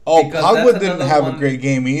 Oh, Because Pogba that's didn't another have one- a great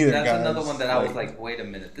game either, That's guys. another one that I was like, wait a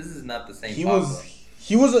minute, this is not the same. he Pogba. was.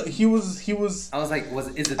 I was like,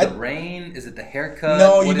 is it the rain? Is it the haircut?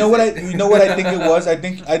 No, you What know is what it? you know what I think it was. I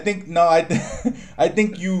think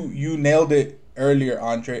you nailed it earlier,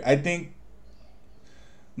 Andre. I think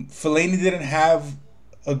Fellaini didn't have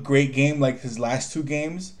a great game like his last two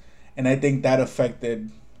games, and I think that affected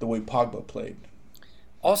the way Pogba played.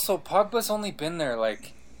 Also, Pogba's only been there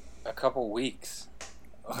like a couple weeks.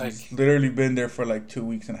 Like, He's literally been there for like 2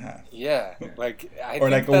 weeks and a half. yeah, like I Or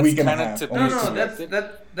think like a that's week and a kinda half, to be almost No, no, expected.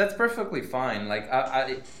 that's perfectly fine. Like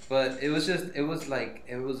but it was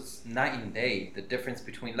night and day. The difference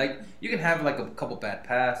between like you can have like a couple bad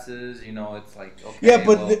passes, you know. It's like okay, Yeah,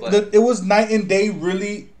 but, well, it was night and day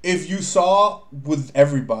really if you saw with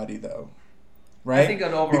everybody though. Right? I think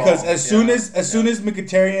that overall, because as soon yeah, as soon as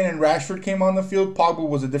Mkhitaryan and Rashford came on the field, Pogba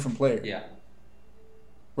was a different player. yeah,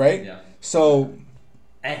 Right? yeah. So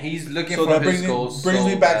And he's looking so for that his goals. brings so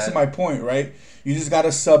me back bad. to my point, right? You just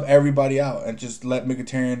gotta sub everybody out and just let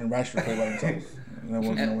Mkhitaryan and Rashford play by themselves. And then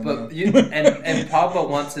we'll know when But they're- and Pogba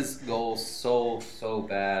wants his goal so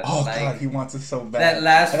bad. Oh like, God, he wants it so bad. that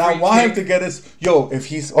last and I free want him kick- to get his. Yo, if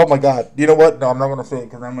he's. Oh my God, you know what? No, I'm not gonna say it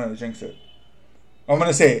because I'm gonna jinx it. I'm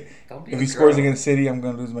gonna say it. Don't be If a he scores girl. against City, I'm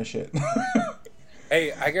gonna lose my shit.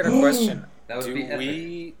 Hey, I got a question. That would Do be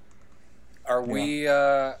epic. we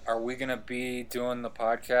are we gonna be doing the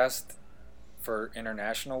podcast for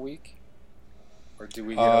International Week, or do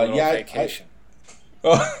we get a little yeah, I- vacation?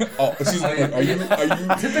 Oh, excuse me.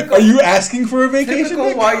 Are you asking for a vacation? Typical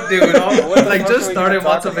Nick? white dude. What the Like fuck just are we started gonna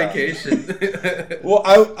wants a talk about? vacation. Well,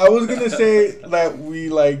 I was gonna say that we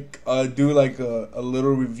do like a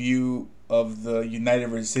little review of the United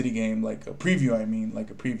versus City game, like a preview. I mean, like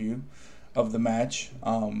a preview of the match.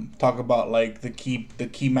 Talk about like the key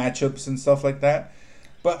matchups and stuff like that.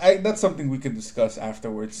 But that's something we can discuss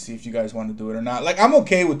afterwards. See if you guys want to do it or not. Like I'm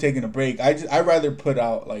okay with taking a break. I'd rather put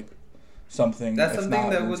out like something. That's if something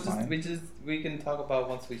not, that then we'll it's fine. we can talk about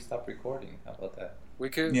once we stop recording. How about that? We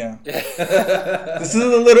could. Yeah. This is a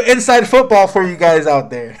little inside football for you guys out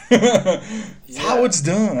there. It's how it's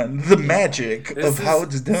done. The magic This of how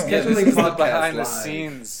is- it's done. Yeah, this Scheduling is the podcast behind the live.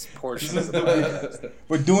 scenes portion. This is the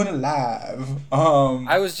We're doing it live.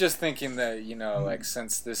 I was just thinking that like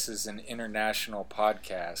since this is an international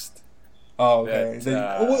podcast, Oh, okay. that,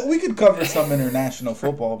 Then, we could cover some international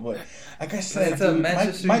football, but like I said, It's a dude,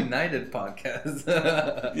 Manchester my- United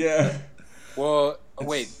podcast. Yeah. well, It's-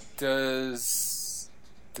 wait, does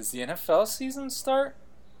the NFL season start?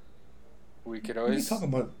 We could What are you always. talking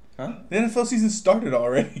about? Huh? The NFL season started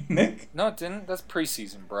already, Nick. No, it didn't. That's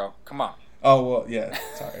preseason, bro. Come on. Oh well, yeah.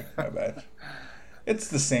 Sorry, my bad. It's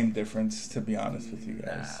the same difference, to be honest with you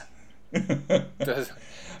guys.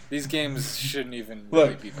 These games shouldn't even really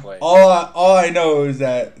Look, be played. all I know is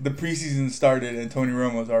that the preseason started and Tony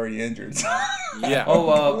Romo's already injured. So. Yeah.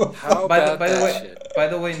 Oh, How by about the that way, shit? by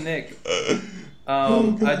the way, Nick,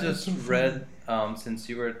 I just read since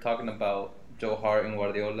you were talking about Joe Hart and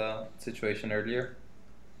Guardiola situation earlier.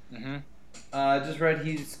 Mm-hmm. I just read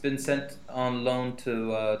he's been sent on loan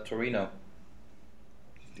to Torino.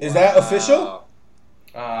 Is that official?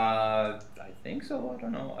 I think so. I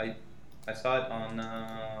don't know. I saw it on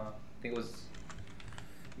I think it was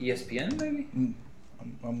ESPN maybe.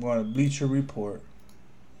 I'm going to Bleacher Report.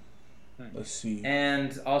 Let's see.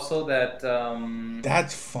 And also that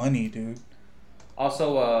That's funny, dude.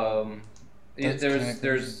 also That's kinda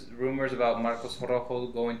there's rumors about Marcos Rojo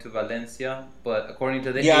going to Valencia, but according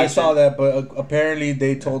to the Yeah, agent, I saw that, but apparently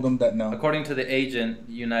they told him that no. According to the agent,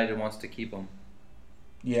 United wants to keep him.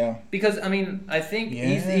 Yeah. Because I mean, I think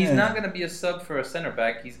he's Yeah. not going to be a sub for a center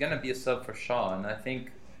back. He's going to be a sub for Shaw, and I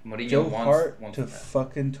think Mourinho Joe wants Hart to that.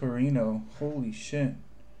 fucking Torino. Holy shit.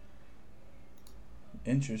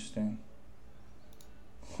 Interesting.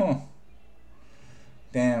 Huh.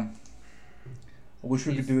 Damn. I wish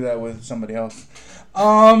we could do that with somebody else.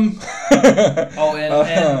 Oh,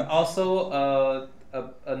 and also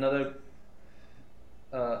another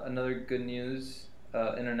good news,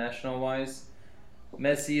 international wise,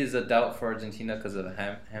 Messi is a doubt for Argentina because of the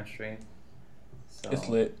hamstring. So, It's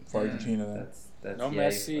lit for Argentina then. That's No yay,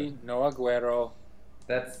 Messi, no Aguero. but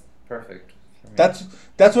That's perfect. for me.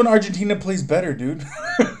 That's when Argentina plays better, dude.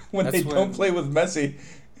 When That's they when- don't play with Messi.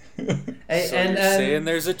 Hey, So and you're saying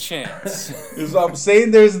there's a chance. So I'm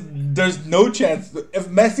saying there's no chance. If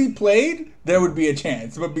Messi played, there would be a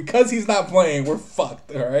chance. But because he's not playing, we're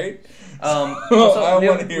fucked. All right. Also, I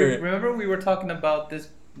Leo, wanna hear it. Remember we were talking about this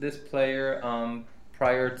player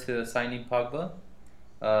prior to signing Pogba,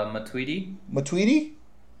 Matuidi. Matuidi,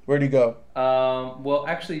 where'd he go? Well,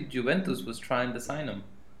 actually, Juventus was trying to sign him.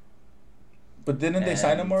 But didn't they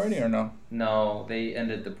sign him already or no? No, they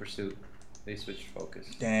ended the pursuit. They switched focus.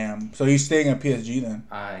 Damn. So he's staying at PSG then.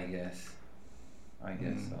 I guess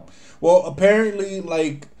so. Well, apparently,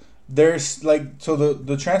 like there's like so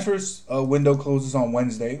the transfers window closes on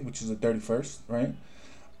Wednesday, which is the 31st, right?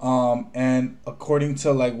 And according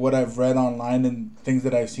to like what I've read online and things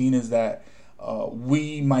that I've seen is that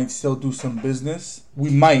we might still do some business. We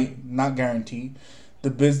might, not guaranteed. The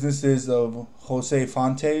businesses of Jose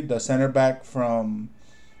Fonte, the center back from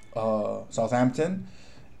Southampton,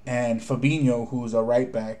 and Fabinho, who's a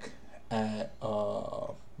right back at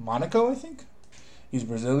Monaco, I think. He's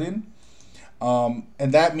Brazilian. And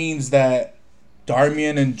that means that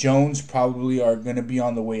Darmian and Jones probably are going to be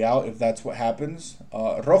on the way out if that's what happens.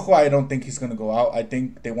 Rojo, I don't think he's going to go out. I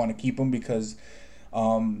think they want to keep him because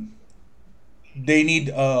they need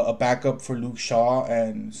a backup for Luke Shaw.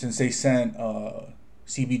 And since they sent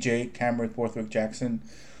CBJ, Cameron Borthwick Jackson,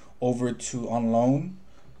 over to on loan,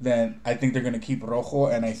 then I think they're going to keep Rojo.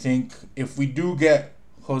 And I think if we do get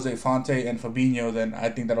Jose Fonte and Fabinho, then I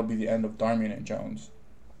think that'll be the end of Darmian and Jones.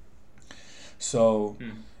 So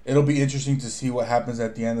it'll be interesting to see what happens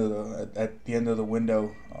at the end of the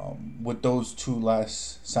window with those two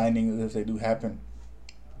last signings if they do happen.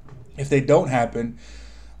 If they don't happen,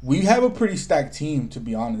 we have a pretty stacked team, to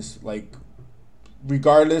be honest. Like,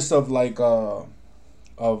 regardless of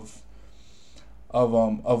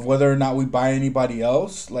of whether or not we buy anybody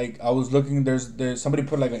else. Like, I was looking, there's somebody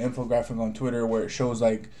put like an infographic on Twitter where it shows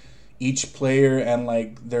like each player and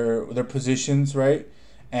like their positions, right?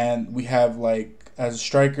 And we have like, as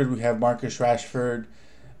strikers, we have Marcus Rashford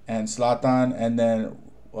and Zlatan, and then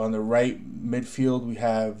on the right midfield we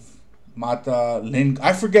have Mata,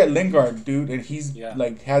 I forget Lingard, dude, and he's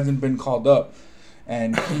like hasn't been called up,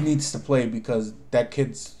 and he needs to play because that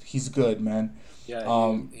he's good, man.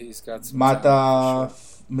 Yeah, he's got some Mata,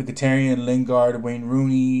 Mkhitaryan, Lingard, Wayne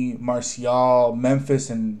Rooney, Martial, Memphis,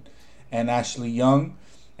 and Ashley Young.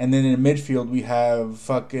 And then in the midfield, we have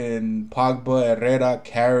fucking Pogba, Herrera,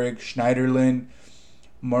 Carrick, Schneiderlin,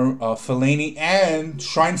 Fellaini, and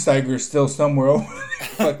Schweinsteiger still somewhere over there,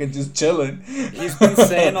 fucking just chilling. He's been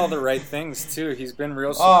saying all the right things, too. He's been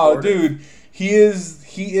real supportive. Oh, dude. He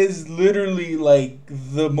is literally, like,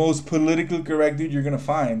 the most politically correct dude you're going to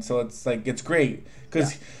find. So it's, like, it's great.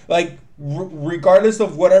 Because, like, regardless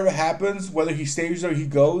of whatever happens, whether he stays or he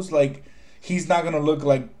goes, like, he's not going to look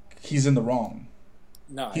like he's in the wrong.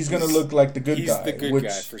 No, he's going to look like the good guy. He's the good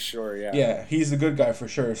guy for sure, yeah. Yeah, he's the good guy for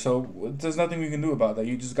sure. So there's nothing we can do about that.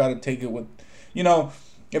 You just got to take it with,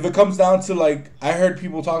 if it comes down to, like, I heard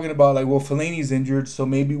people talking about, like, well, Fellaini's injured, so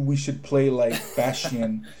maybe we should play, like,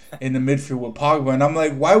 Bastian in the midfield with Pogba. And I'm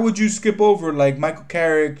like, why would you skip over, like, Michael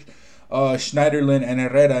Carrick, Schneiderlin, and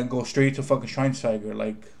Herrera and go straight to fucking Schweinsteiger?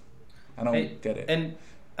 Like, I don't get it. And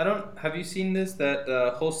have you seen this, that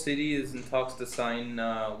Hull City is in talks to sign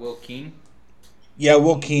Will Keane? Yeah,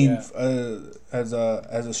 Will Keane as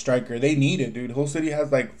a striker. They need it, dude. Hull City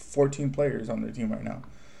has like 14 players on their team right now.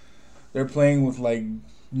 They're playing with like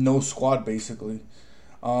no squad basically.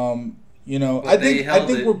 I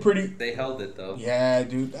think we're pretty. They held it though. Yeah,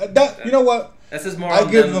 dude. You know what? That says more. I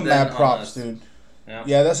give them that mad props, dude.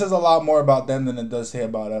 Yeah, that says a lot more about them than it does say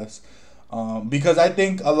about us. Because I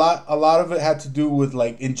think a lot of it had to do with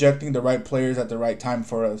like injecting the right players at the right time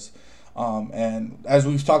for us. And as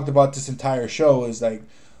we've talked about this entire show, is like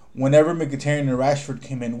whenever Mkhitaryan and Rashford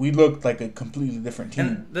came in, we looked like a completely different team.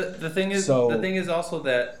 And the thing is also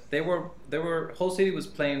that they were Hull City was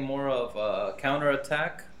playing more of a counter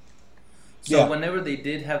attack. So whenever they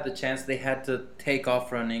did have the chance, they had to take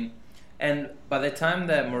off running. And by the time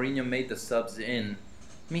that Mourinho made the subs in,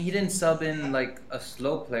 I mean, he didn't sub in like a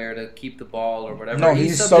slow player to keep the ball or whatever. No, he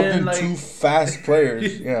subbed in like, two fast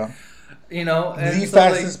players. Yeah. The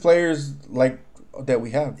fastest players like that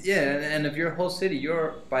we have. Yeah, and if you're Hull City,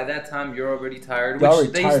 by that time you're already tired.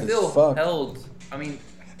 Which they still held. I mean,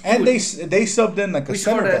 and they subbed in like a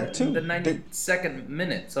center back too. The 92nd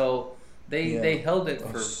minute, so they held it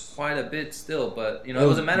for quite a bit still. But it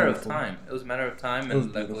was a matter of time. It was a matter of time,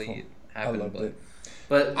 and luckily it happened. I loved it.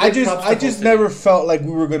 But I just never felt like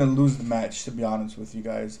we were gonna lose the match. To be honest with you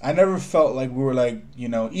guys, I never felt like we were like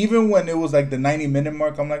even when it was like the 90-minute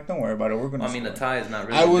mark, I'm like, don't worry about it. We're gonna. I mean, the tie is not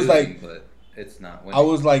really. But it's not winning. I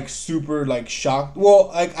was like super like shocked. Well,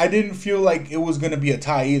 like I didn't feel like it was gonna be a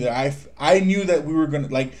tie either. I knew that we were gonna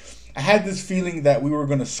like. I had this feeling that we were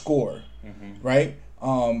gonna score, right?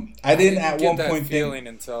 I didn't at one point feeling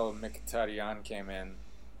until Mkhitaryan came in.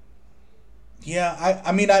 Yeah,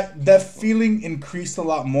 I mean, that feeling increased a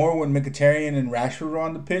lot more when Mkhitaryan and Rashford were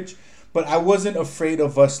on the pitch, but I wasn't afraid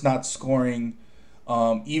of us not scoring,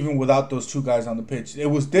 even without those two guys on the pitch.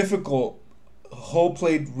 It was difficult. Hull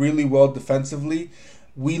played really well defensively.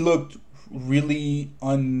 We looked really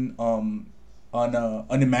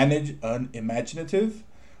unimaginative,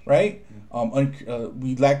 right?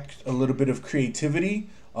 We lacked a little bit of creativity,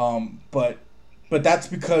 but that's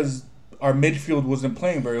because our midfield wasn't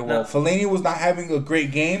playing very well. No. Fellaini was not having a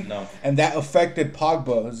great game, and that affected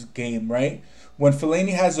Pogba's game, right? When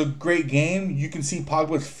Fellaini has a great game, you can see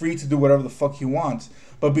Pogba's free to do whatever the fuck he wants.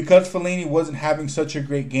 But because Fellaini wasn't having such a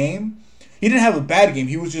great game, he didn't have a bad game.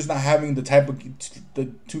 He was just not having the type of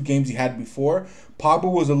the 2 games he had before.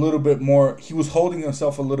 Pogba was a little bit more. He was holding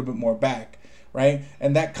himself a little bit more back, right?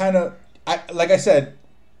 And that kind of, like I said,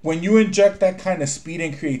 when you inject that kind of speed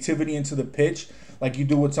and creativity into the pitch, like you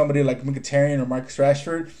do with somebody like Mkhitaryan or Marcus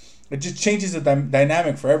Rashford, it just changes the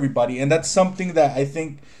dynamic for everybody. And that's something that I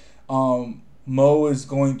think Mo is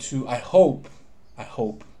going to, I hope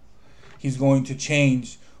he's going to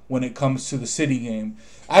change when it comes to the City game.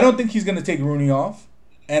 I don't think he's going to take Rooney off.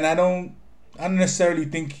 And I don't necessarily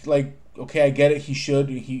think, like, okay, I get it, he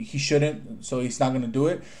shouldn't, so he's not going to do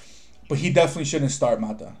it. But he definitely shouldn't start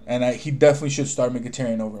Mata. And he definitely should start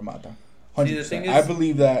Mkhitaryan over Mata. 100%. See, the thing is, I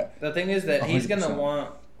believe that. The thing is that 100%. He's going to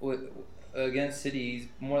want, against City, he's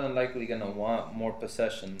more than likely going to want more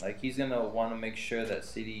possession. Like, he's going to want to make sure that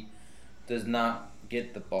City does not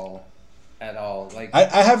get the ball at all. Like,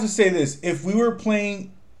 I have to say this. If we were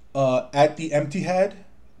playing at the Etihad,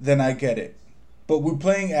 then I get it. But we're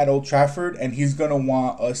playing at Old Trafford, and he's going to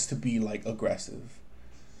want us to be, like, aggressive.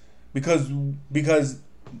 Because do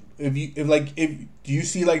you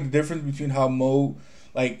see, like, the difference between how Mo,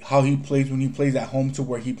 like, how he plays when he plays at home to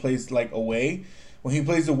where he plays, like, away? When he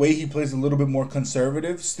plays away, he plays a little bit more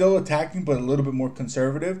conservative, still attacking, but a little bit more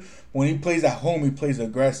conservative. When he plays at home, he plays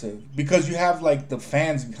aggressive because you have, like, the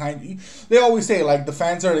fans behind you. They always say, like, the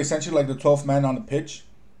fans are essentially like the 12th man on the pitch.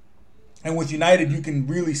 And with United, you can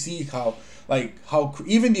really see how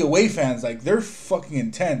even the away fans, like, they're fucking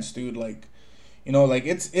intense, dude. Like, you know, like,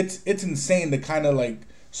 it's insane the kind of, like,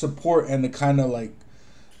 support and the kind of, like,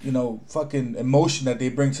 you know, fucking emotion that they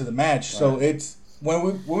bring to the match. Right. So it's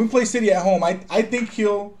when we play City at home, I think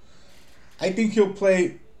he'll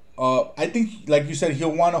play. I think, like you said,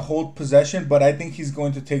 he'll want to hold possession, but I think he's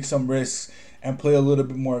going to take some risks and play a little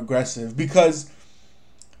bit more aggressive because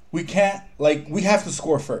we can't, like, we have to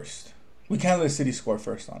score first. We can't let City score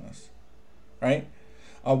first on us, right?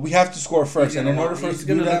 We have to score first, and in order for us to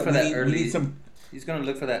do that, we need some. He's gonna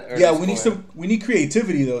look for that early. Yeah, we need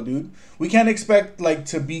creativity though, dude. We can't expect, like,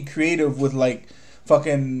 to be creative with, like,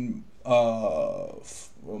 fucking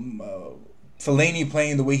Fellaini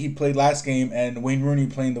playing the way he played last game and Wayne Rooney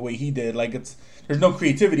playing the way he did. Like, there's no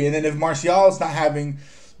creativity. And then if Martial's not having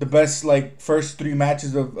the best, like, first 3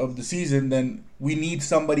 matches of the season, then we need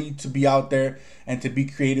somebody to be out there and to be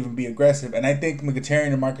creative and be aggressive. And I think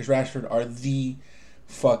Mkhitaryan and Marcus Rashford are the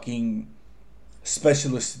fucking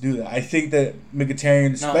specialists to do that. I think that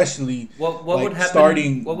Mkhitaryan, especially, what would happen?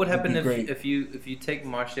 Starting, what would happen if you take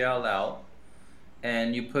Martial out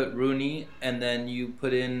and you put Rooney and then you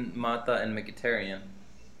put in Mata and Mkhitaryan?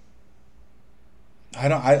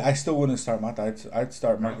 I still wouldn't start Mata. I'd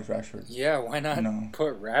start Marcus Rashford. Yeah, why not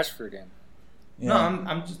put Rashford in? Yeah. No,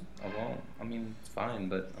 I'm just. Well, I mean, it's fine,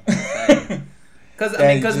 but because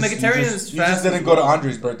Mkhitaryan is fast. You just didn't go to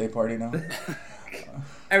Andre's birthday party, now.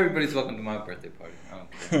 Everybody's welcome to my birthday party. I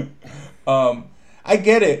don't care. I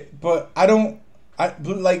get it, but I don't.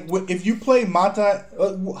 Like, if you play Mata,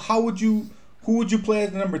 who would you play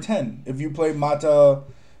as the number 10 if you play Mata,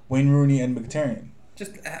 Wayne Rooney, and Mkhitaryan?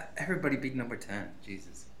 Just everybody be number 10.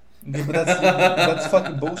 Jesus. Yeah, but that's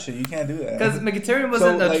fucking bullshit. You can't do that. Because Mkhitaryan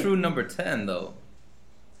wasn't a true number 10 though.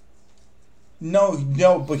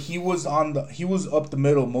 No, but he was up the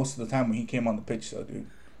middle most of the time when he came on the pitch, though, dude.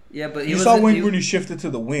 Yeah, but you saw Wayne Rooney shifted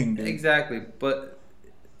to the wing, dude. Exactly, but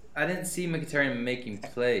I didn't see Mkhitaryan making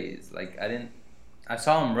plays. Like, I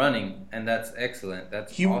saw him running, and that's excellent.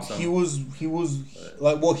 That's awesome. He was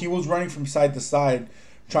running from side to side,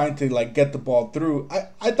 trying to, like, get the ball through.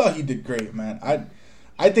 I thought he did great, man.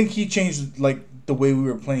 I think he changed, like, the way we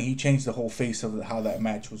were playing. He changed the whole face of how that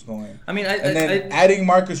match was going. I mean, adding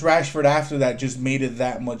Marcus Rashford after that just made it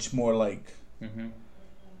that much more, like,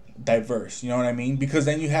 diverse. You know what I mean? Because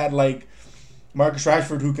then you had, like, Marcus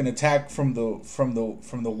Rashford who can attack from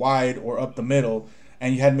the wide or up the middle,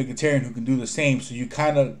 and you had Mkhitaryan who can do the same. So you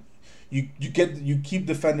kind of you keep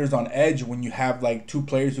defenders on edge when you have, like, 2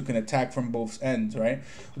 players who can attack from both ends, right?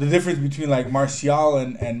 The difference between, like, Martial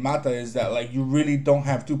and Mata is that, like, you really don't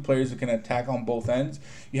have 2 players who can attack on both ends.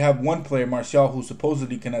 You have one player, Martial, who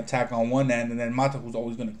supposedly can attack on one end, and then Mata, who's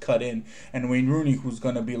always going to cut in, and Wayne Rooney, who's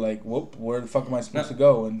going to be like, whoop, where the fuck am I supposed to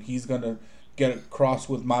go? And he's going to get across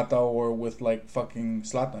with Mata or with, like, fucking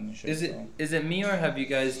Zlatan and shit. Is it me, or have you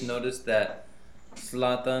guys noticed that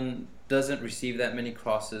Zlatan doesn't receive that many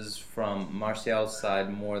crosses from Martial's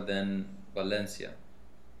side more than Valencia?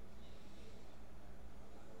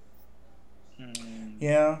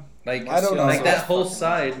 Yeah. Like, I don't know. Like, that whole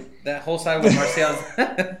side where Martial's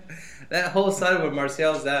that whole side where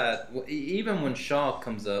Martial's at, even when Shaw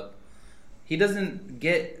comes up, he doesn't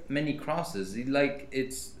get many crosses. He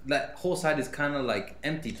it's that whole side is kind of like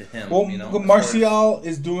empty to him. Well, you know, Martial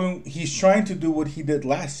is doing. He's trying to do what he did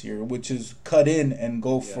last year, which is cut in and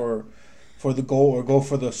go for the goal or go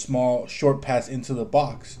for the small short pass into the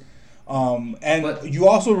box. But you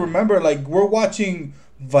also remember, like, we're watching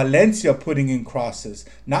Valencia putting in crosses,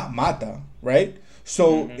 not Mata, right?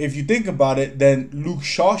 So if you think about it, then Luke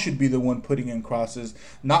Shaw should be the one putting in crosses,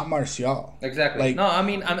 not Martial. Exactly. Like, no, I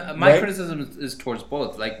mean, my criticism is towards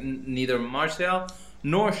both. Like, neither Martial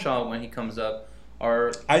nor Shaw, when he comes up,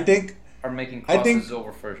 are making crosses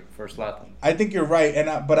over for Zlatan. I think you're right,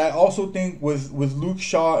 but I also think with Luke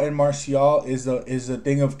Shaw and Martial is a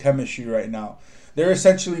thing of chemistry right now. They're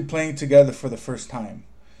essentially playing together for the first time,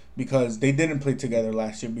 because they didn't play together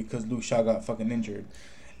last year because Luke Shaw got fucking injured,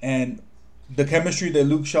 and the chemistry that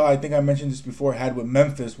Luke Shaw, I think I mentioned this before, had with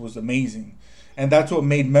Memphis was amazing. And that's what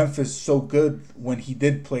made Memphis so good when he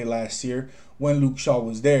did play last year. When Luke Shaw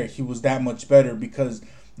was there, he was that much better because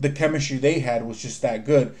the chemistry they had was just that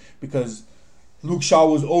good. Because Luke Shaw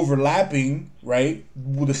was overlapping, right?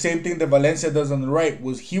 Well, the same thing that Valencia does on the right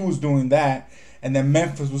was he was doing that. And then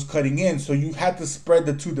Memphis was cutting in. So you had to spread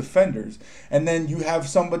the two defenders. And then you have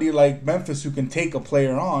somebody like Memphis who can take a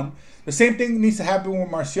player on. The same thing needs to happen with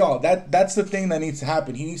Martial. That's the thing that needs to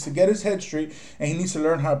happen. He needs to get his head straight, and he needs to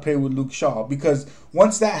learn how to play with Luke Shaw. Because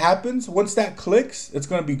once that happens, once that clicks, it's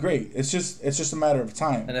going to be great. It's just a matter of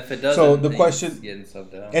time. And if it doesn't, so the question,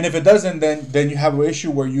 and if it doesn't, then you have an issue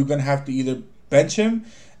where you're going to have to either bench him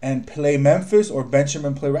and play Memphis, or bench him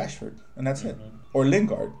and play Rashford, and that's it. Or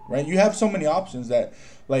Lingard, right? You have so many options that,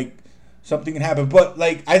 like, something can happen. But,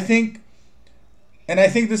 like, I think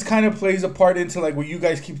this kind of plays a part into, like, what you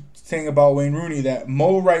guys keep saying about Wayne Rooney, that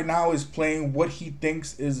Mo right now is playing what he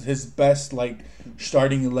thinks is his best, like,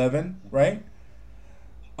 starting 11, right?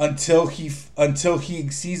 Until he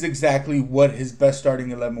sees exactly what his best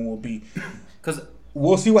starting 11 will be. Because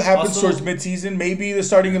we'll see what happens towards midseason. Maybe the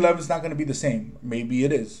starting 11 is not going to be the same. Maybe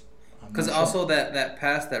it is. Because also that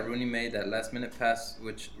pass that Rooney made, that last minute pass,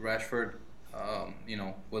 which Rashford,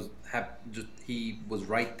 he was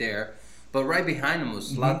right there, but right behind him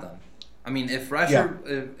was Zlatan. I mean, if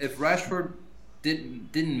Rashford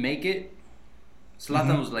didn't make it,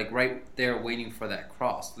 Zlatan was like right there waiting for that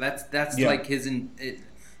cross. That's like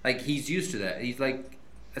like he's used to that. He's like,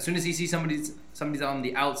 as soon as he sees somebody's on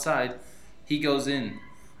the outside, he goes in.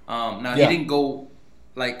 He didn't go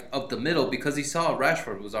like up the middle because he saw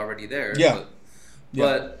Rashford was already there.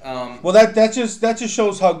 But that just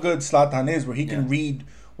shows how good Zlatan is, where he can read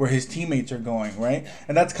where his teammates are going, right?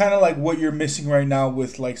 And that's kind of like what you're missing right now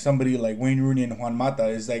with like somebody like Wayne Rooney and Juan Mata,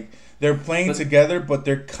 is like they're playing together, but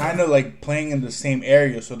they're kind of like playing in the same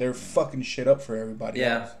area, so they're fucking shit up for everybody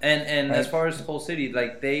else. And right? As far as Hull City,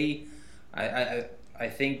 like I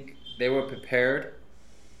think they were prepared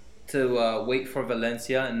to wait for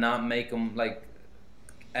Valencia and not make them like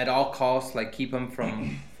at all costs, like keep him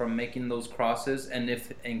from making those crosses, and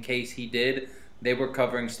if in case he did, they were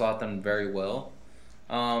covering Zlatan very well.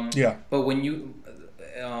 But when you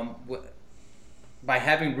by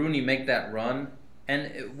having Rooney make that run,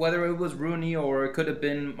 and whether it was Rooney or it could have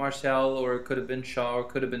been Martial or it could have been Shaw or it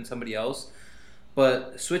could have been somebody else,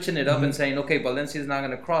 but switching it up and saying, okay, Valencia's not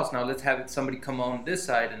going to cross, now let's have somebody come on this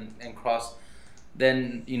side and cross,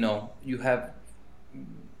 then you have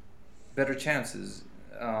better chances.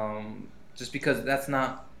 Just because that's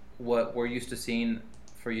not what we're used to seeing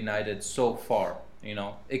for United so far.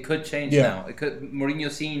 It could change now. It could.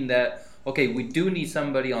 Mourinho seeing that, okay, we do need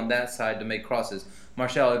somebody on that side to make crosses.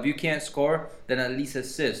 Martial, if you can't score, then at least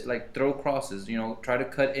assist, like throw crosses. Try to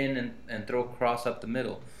cut in and throw a cross up the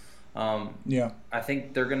middle. I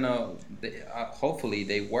think they're gonna. Hopefully,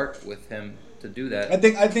 they work with him to do that.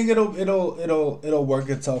 I think it'll work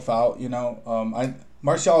itself out.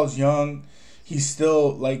 Martial is young. He's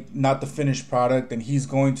still like not the finished product, and he's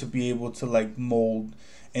going to be able to like mold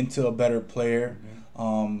into a better player.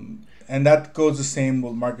 And that goes the same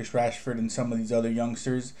with Marcus Rashford and some of these other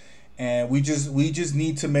youngsters. And we just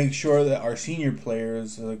need to make sure that our senior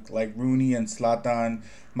players like Rooney and Zlatan,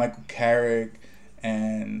 Michael Carrick,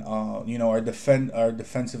 and our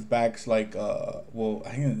defensive backs like I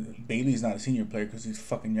think Bailey's not a senior player because he's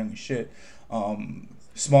fucking young as shit.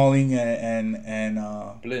 Smalling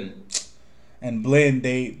and Blin. And Blin,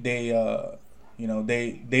 they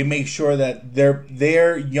make sure that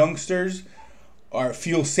their youngsters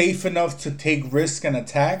feel safe enough to take risk and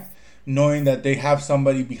attack, knowing that they have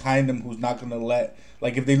somebody behind them who's not gonna let,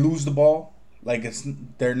 like, if they lose the ball, like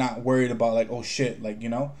they're not worried about like, oh shit, like,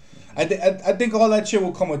 I think all that shit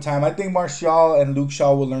will come with time. I think Martial and Luke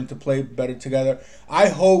Shaw will learn to play better together. I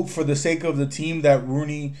hope for the sake of the team that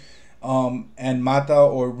Rooney and Mata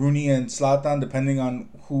or Rooney and Zlatan, depending on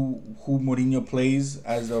who Mourinho plays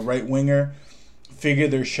as a right winger, figure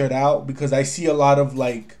their shit out. Because I see a lot of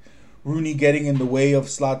like Rooney getting in the way of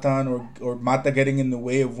Zlatan or Mata getting in the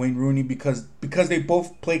way of Wayne Rooney because they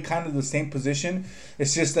both play kind of the same position.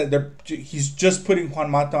 It's just that he's just putting Juan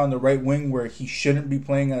Mata on the right wing where he shouldn't be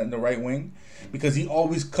playing on the right wing because he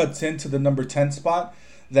always cuts into the number 10 spot.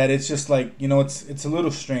 That it's just like, it's a little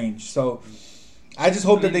strange. So I just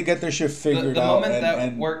hope that they get their shit figured the out. The moment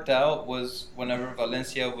that worked out was whenever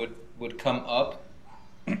Valencia would come up.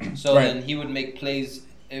 So right. Then he would make plays.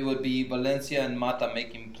 It would be Valencia and Mata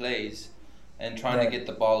making plays and trying to get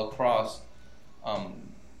the ball across.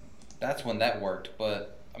 That's when that worked.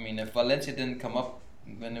 But, I mean, if Valencia didn't come up,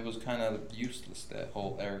 then it was kind of useless, that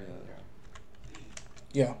whole area there.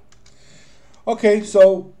 Yeah. Okay,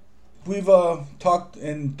 so we've talked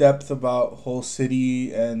in depth about Hull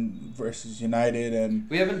City and versus United, and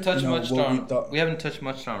we haven't touched we haven't touched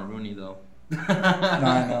much on Rooney though. No,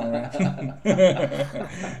 I know,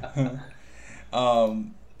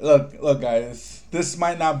 right? Look, guys. This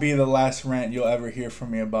might not be the last rant you'll ever hear from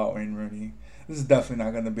me about Wayne Rooney. This is definitely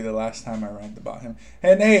not going to be the last time I rant about him.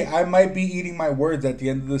 And hey, I might be eating my words at the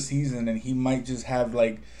end of the season, and he might just have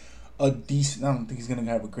like a decent. I don't think he's gonna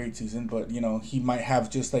have a great season, but he might have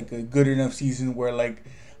just like a good enough season where, like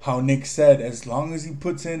how Nick said, as long as he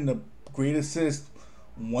puts in the great assist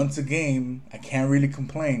once a game, I can't really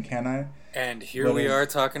complain, can I? And here we are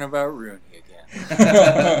talking about Rooney again.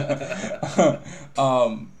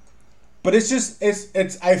 But it's just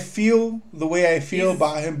I feel the way I feel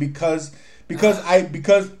about him because I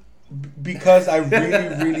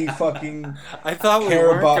really, really fucking I thought we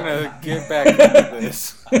weren't gonna get back into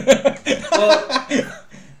this.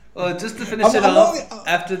 well, just to finish it off,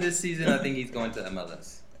 after this season, I think he's going to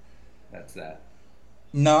MLS. That's that.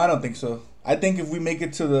 No, I don't think so. I think if we make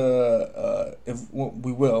it to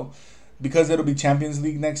we will, because it'll be Champions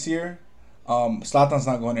League next year. Zlatan's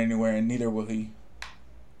not going anywhere, and neither will he.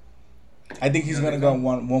 I think he's gonna go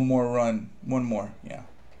one more run, one more.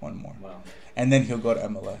 Wow. And then he'll go to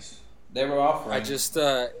MLS. They were offering. I just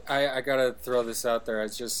I gotta throw this out there. I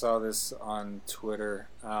just saw this on Twitter.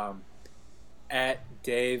 At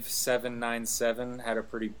Dave797 had a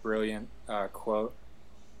pretty brilliant quote.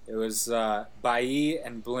 It was Bailly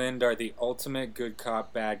and Blind are the ultimate good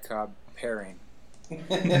cop bad cop pairing.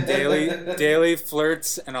 Daly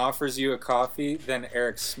flirts and offers you a coffee, then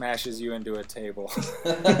Eric smashes you into a table.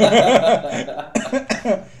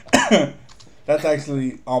 That's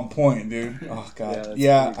actually on point, dude. Oh god.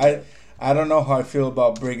 I don't know how I feel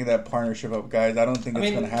about bringing that partnership up, guys. I don't think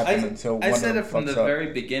it's going to happen until one of them fucks up. I said it from the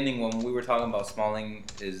very beginning when we were talking about Smalling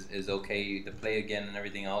is okay to play again and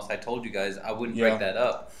everything else. I told you guys I wouldn't break that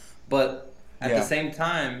up. But at the same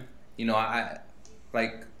time, I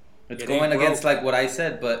like it's going against like what I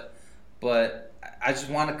said, but I just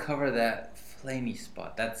want to cover that Fellaini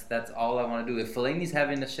spot. That's all I want to do. If Fellaini's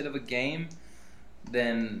having a shit of a game,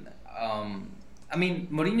 then I mean,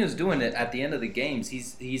 Mourinho's doing it at the end of the games.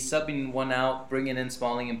 He's subbing one out, bringing in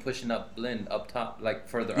Smalling, and pushing up Blind up top, like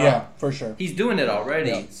further up. Yeah, for sure. He's doing it already.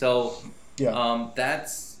 Yeah. So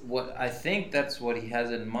that's what I think. That's what he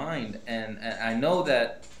has in mind. And I know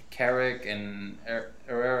that Carrick and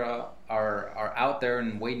Herrera are out there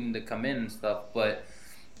and waiting to come in and stuff. But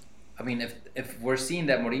I mean, if we're seeing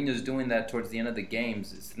that Mourinho's doing that towards the end of the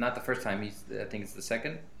games, it's not the first time. I think it's the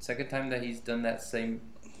second time that he's done that same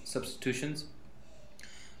substitutions.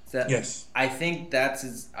 Yes, I think that's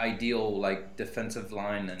his ideal like defensive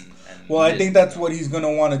line and well, I think that's what he's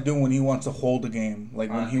gonna want to do when he wants to hold a game,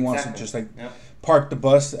 like when he wants to just like park the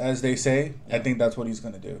bus, as they say. I think that's what he's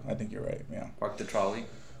gonna do. I think you're right. Yeah, park the trolley.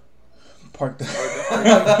 Park the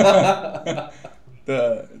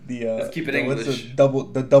Let's keep it English. The double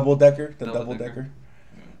decker. The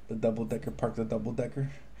double decker. Park the double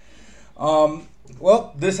decker.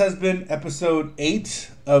 Well, this has been episode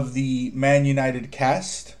 8 of the Man United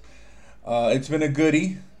cast. It's been a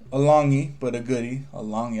goodie, a longie, but a goodie, a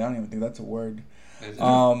longie. I don't even think that's a word.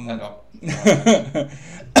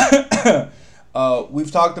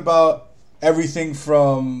 We've talked about everything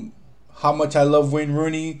from how much I love Wayne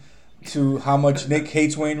Rooney to how much Nick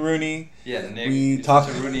hates Wayne Rooney. Yeah, Nick. You're such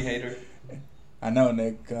a Rooney hater. I know,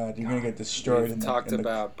 Nick. God, you're gonna get destroyed. We've talked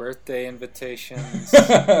about birthday invitations.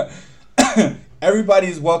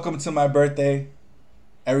 Everybody's welcome to my birthday.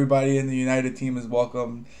 Everybody in the United team is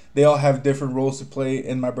welcome. They all have different roles to play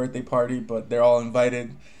in my birthday party, but they're all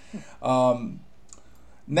invited.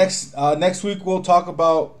 Next week we'll talk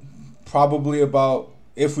about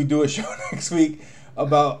if we do a show next week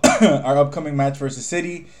about our upcoming match versus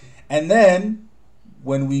City, and then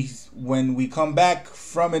when we come back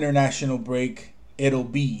from international break, it'll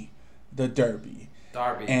be the Derby.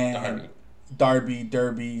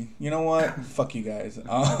 Derby. You know what? Fuck you guys.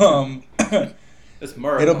 It's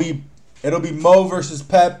murder. It'll be Mo versus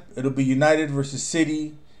Pep. It'll be United versus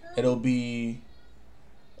City. It'll be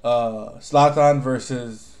Zlatan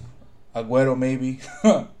versus Aguero, maybe.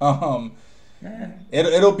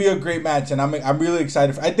 It'll be a great match, and I'm really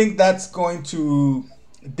excited. I think that's going to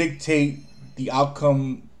dictate the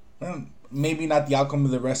outcome. Maybe not the outcome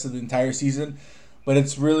of the rest of the entire season, but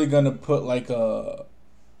it's really gonna put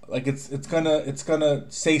it's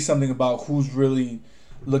gonna say something about who's really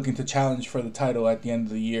looking to challenge for the title at the end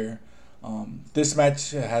of the year. This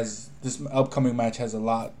upcoming match has a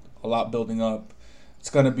lot building up. It's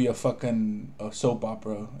gonna be a soap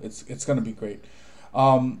opera. It's gonna be great.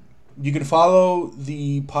 You can follow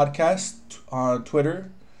the podcast on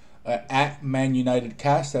Twitter at Man United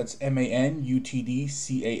Cast. That's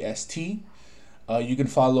MANUTDCAST. You can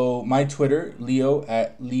follow my Twitter, Leo,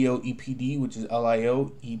 at LeoEPD, which is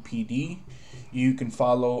LIOEPD. You can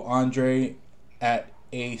follow Andre at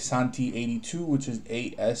ASanti82, which is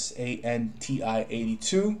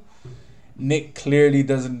ASANTI82. Nick clearly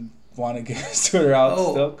doesn't want to get his Twitter out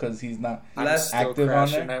still because he's not active on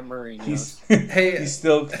there. He's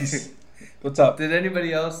what's up? Did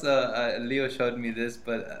anybody else? Leo showed me this,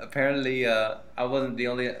 but apparently I wasn't the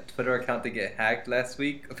only Twitter account to get hacked last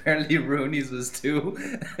week. Apparently Rooney's was too.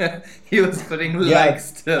 He was putting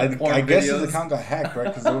likes to porn I guess videos. his account got hacked, right?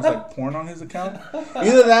 Because there was porn on his account.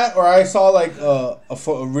 Either that, or I saw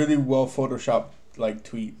a really well photoshopped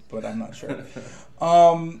tweet, but I'm not sure.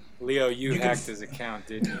 Leo, you hacked his account,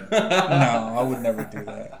 didn't you? No, I would never do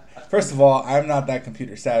that. First of all, I'm not that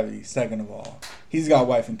computer savvy. Second of all, he's got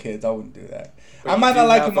wife and kids. I wouldn't do that. But I might not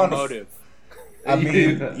like him on motive. I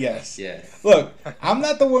mean, yes. Look, I'm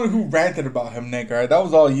not the one who ranted about him, Nick. All right, that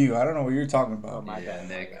was all you. I don't know what you're talking about. Oh my God,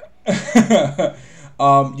 Nick.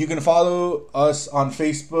 You can follow us on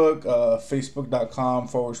Facebook,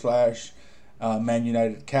 facebook.com/Man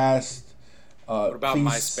United Cast. What about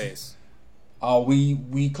MySpace?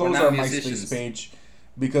 We closed our MySpace page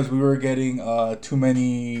because we were getting too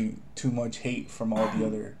much hate from all the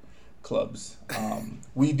other clubs.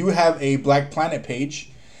 We do have a Black Planet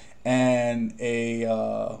page and a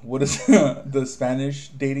what is the Spanish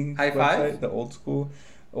dating High website? Five? The old school.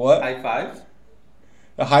 What? High Five?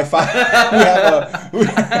 A High Five.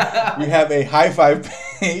 we have a High Five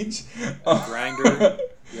page. Grindr.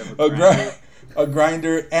 You have a Grindr. A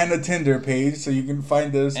Grindr and a Tinder page, so you can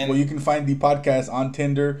find us. You can find the podcast on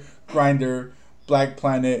Tinder, Grindr, Black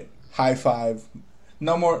Planet, High Five.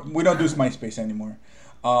 No more. We don't do MySpace anymore.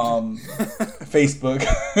 Facebook.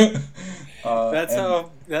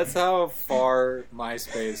 That's how far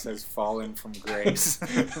MySpace has fallen from grace.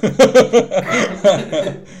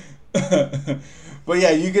 But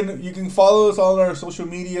yeah, you can follow us all on our social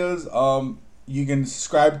medias. You can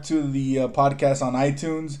subscribe to the podcast on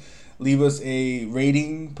iTunes. Leave us a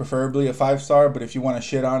rating, preferably a 5-star. But if you want to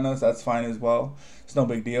shit on us, that's fine as well. It's no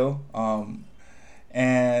big deal.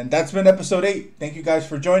 And that's been episode 8. Thank you guys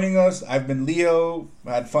for joining us. I've been Leo.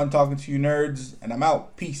 I had fun talking to you nerds. And I'm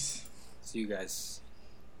out. Peace. See you guys.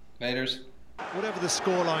 Laters. Whatever the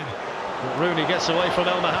scoreline. Rooney gets away from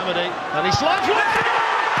El Mohammadi. And he slides one. And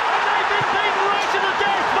they've been beaten right to the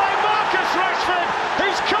death by Marcus Rashford.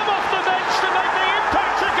 He's come off the bench to make the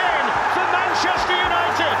impact again for Manchester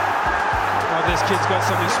United. Oh, this kid's got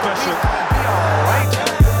something special.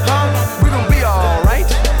 We gon' be alright.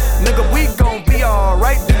 Nigga, we gon' be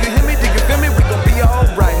alright. Do you hear me? Do you feel me? We gon' be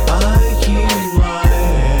alright. I keep my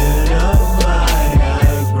head up high.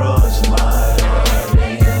 I cross my heart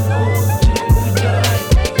and hope to die.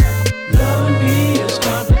 Loving me is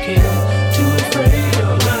complicated. Too afraid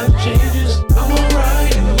of life changes. I'm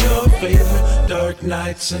alright in your favor. Dark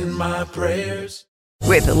nights in my prayers.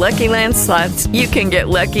 With the Lucky Land Slots, you can get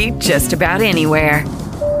lucky just about anywhere.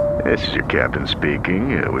 This is your captain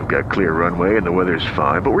speaking. We've got clear runway and the weather's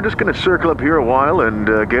fine, but we're just going to circle up here a while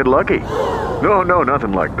and get lucky. No,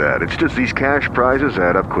 nothing like that. It's just these cash prizes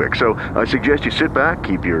add up quick. So I suggest you sit back,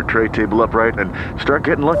 keep your tray table upright, and start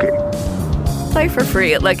getting lucky. Play for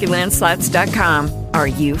free at LuckyLandSlots.com. Are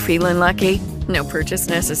you feeling lucky? No purchase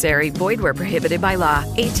necessary. Void where prohibited by law.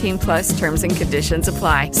 18+ terms and conditions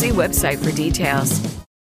apply. See website for details.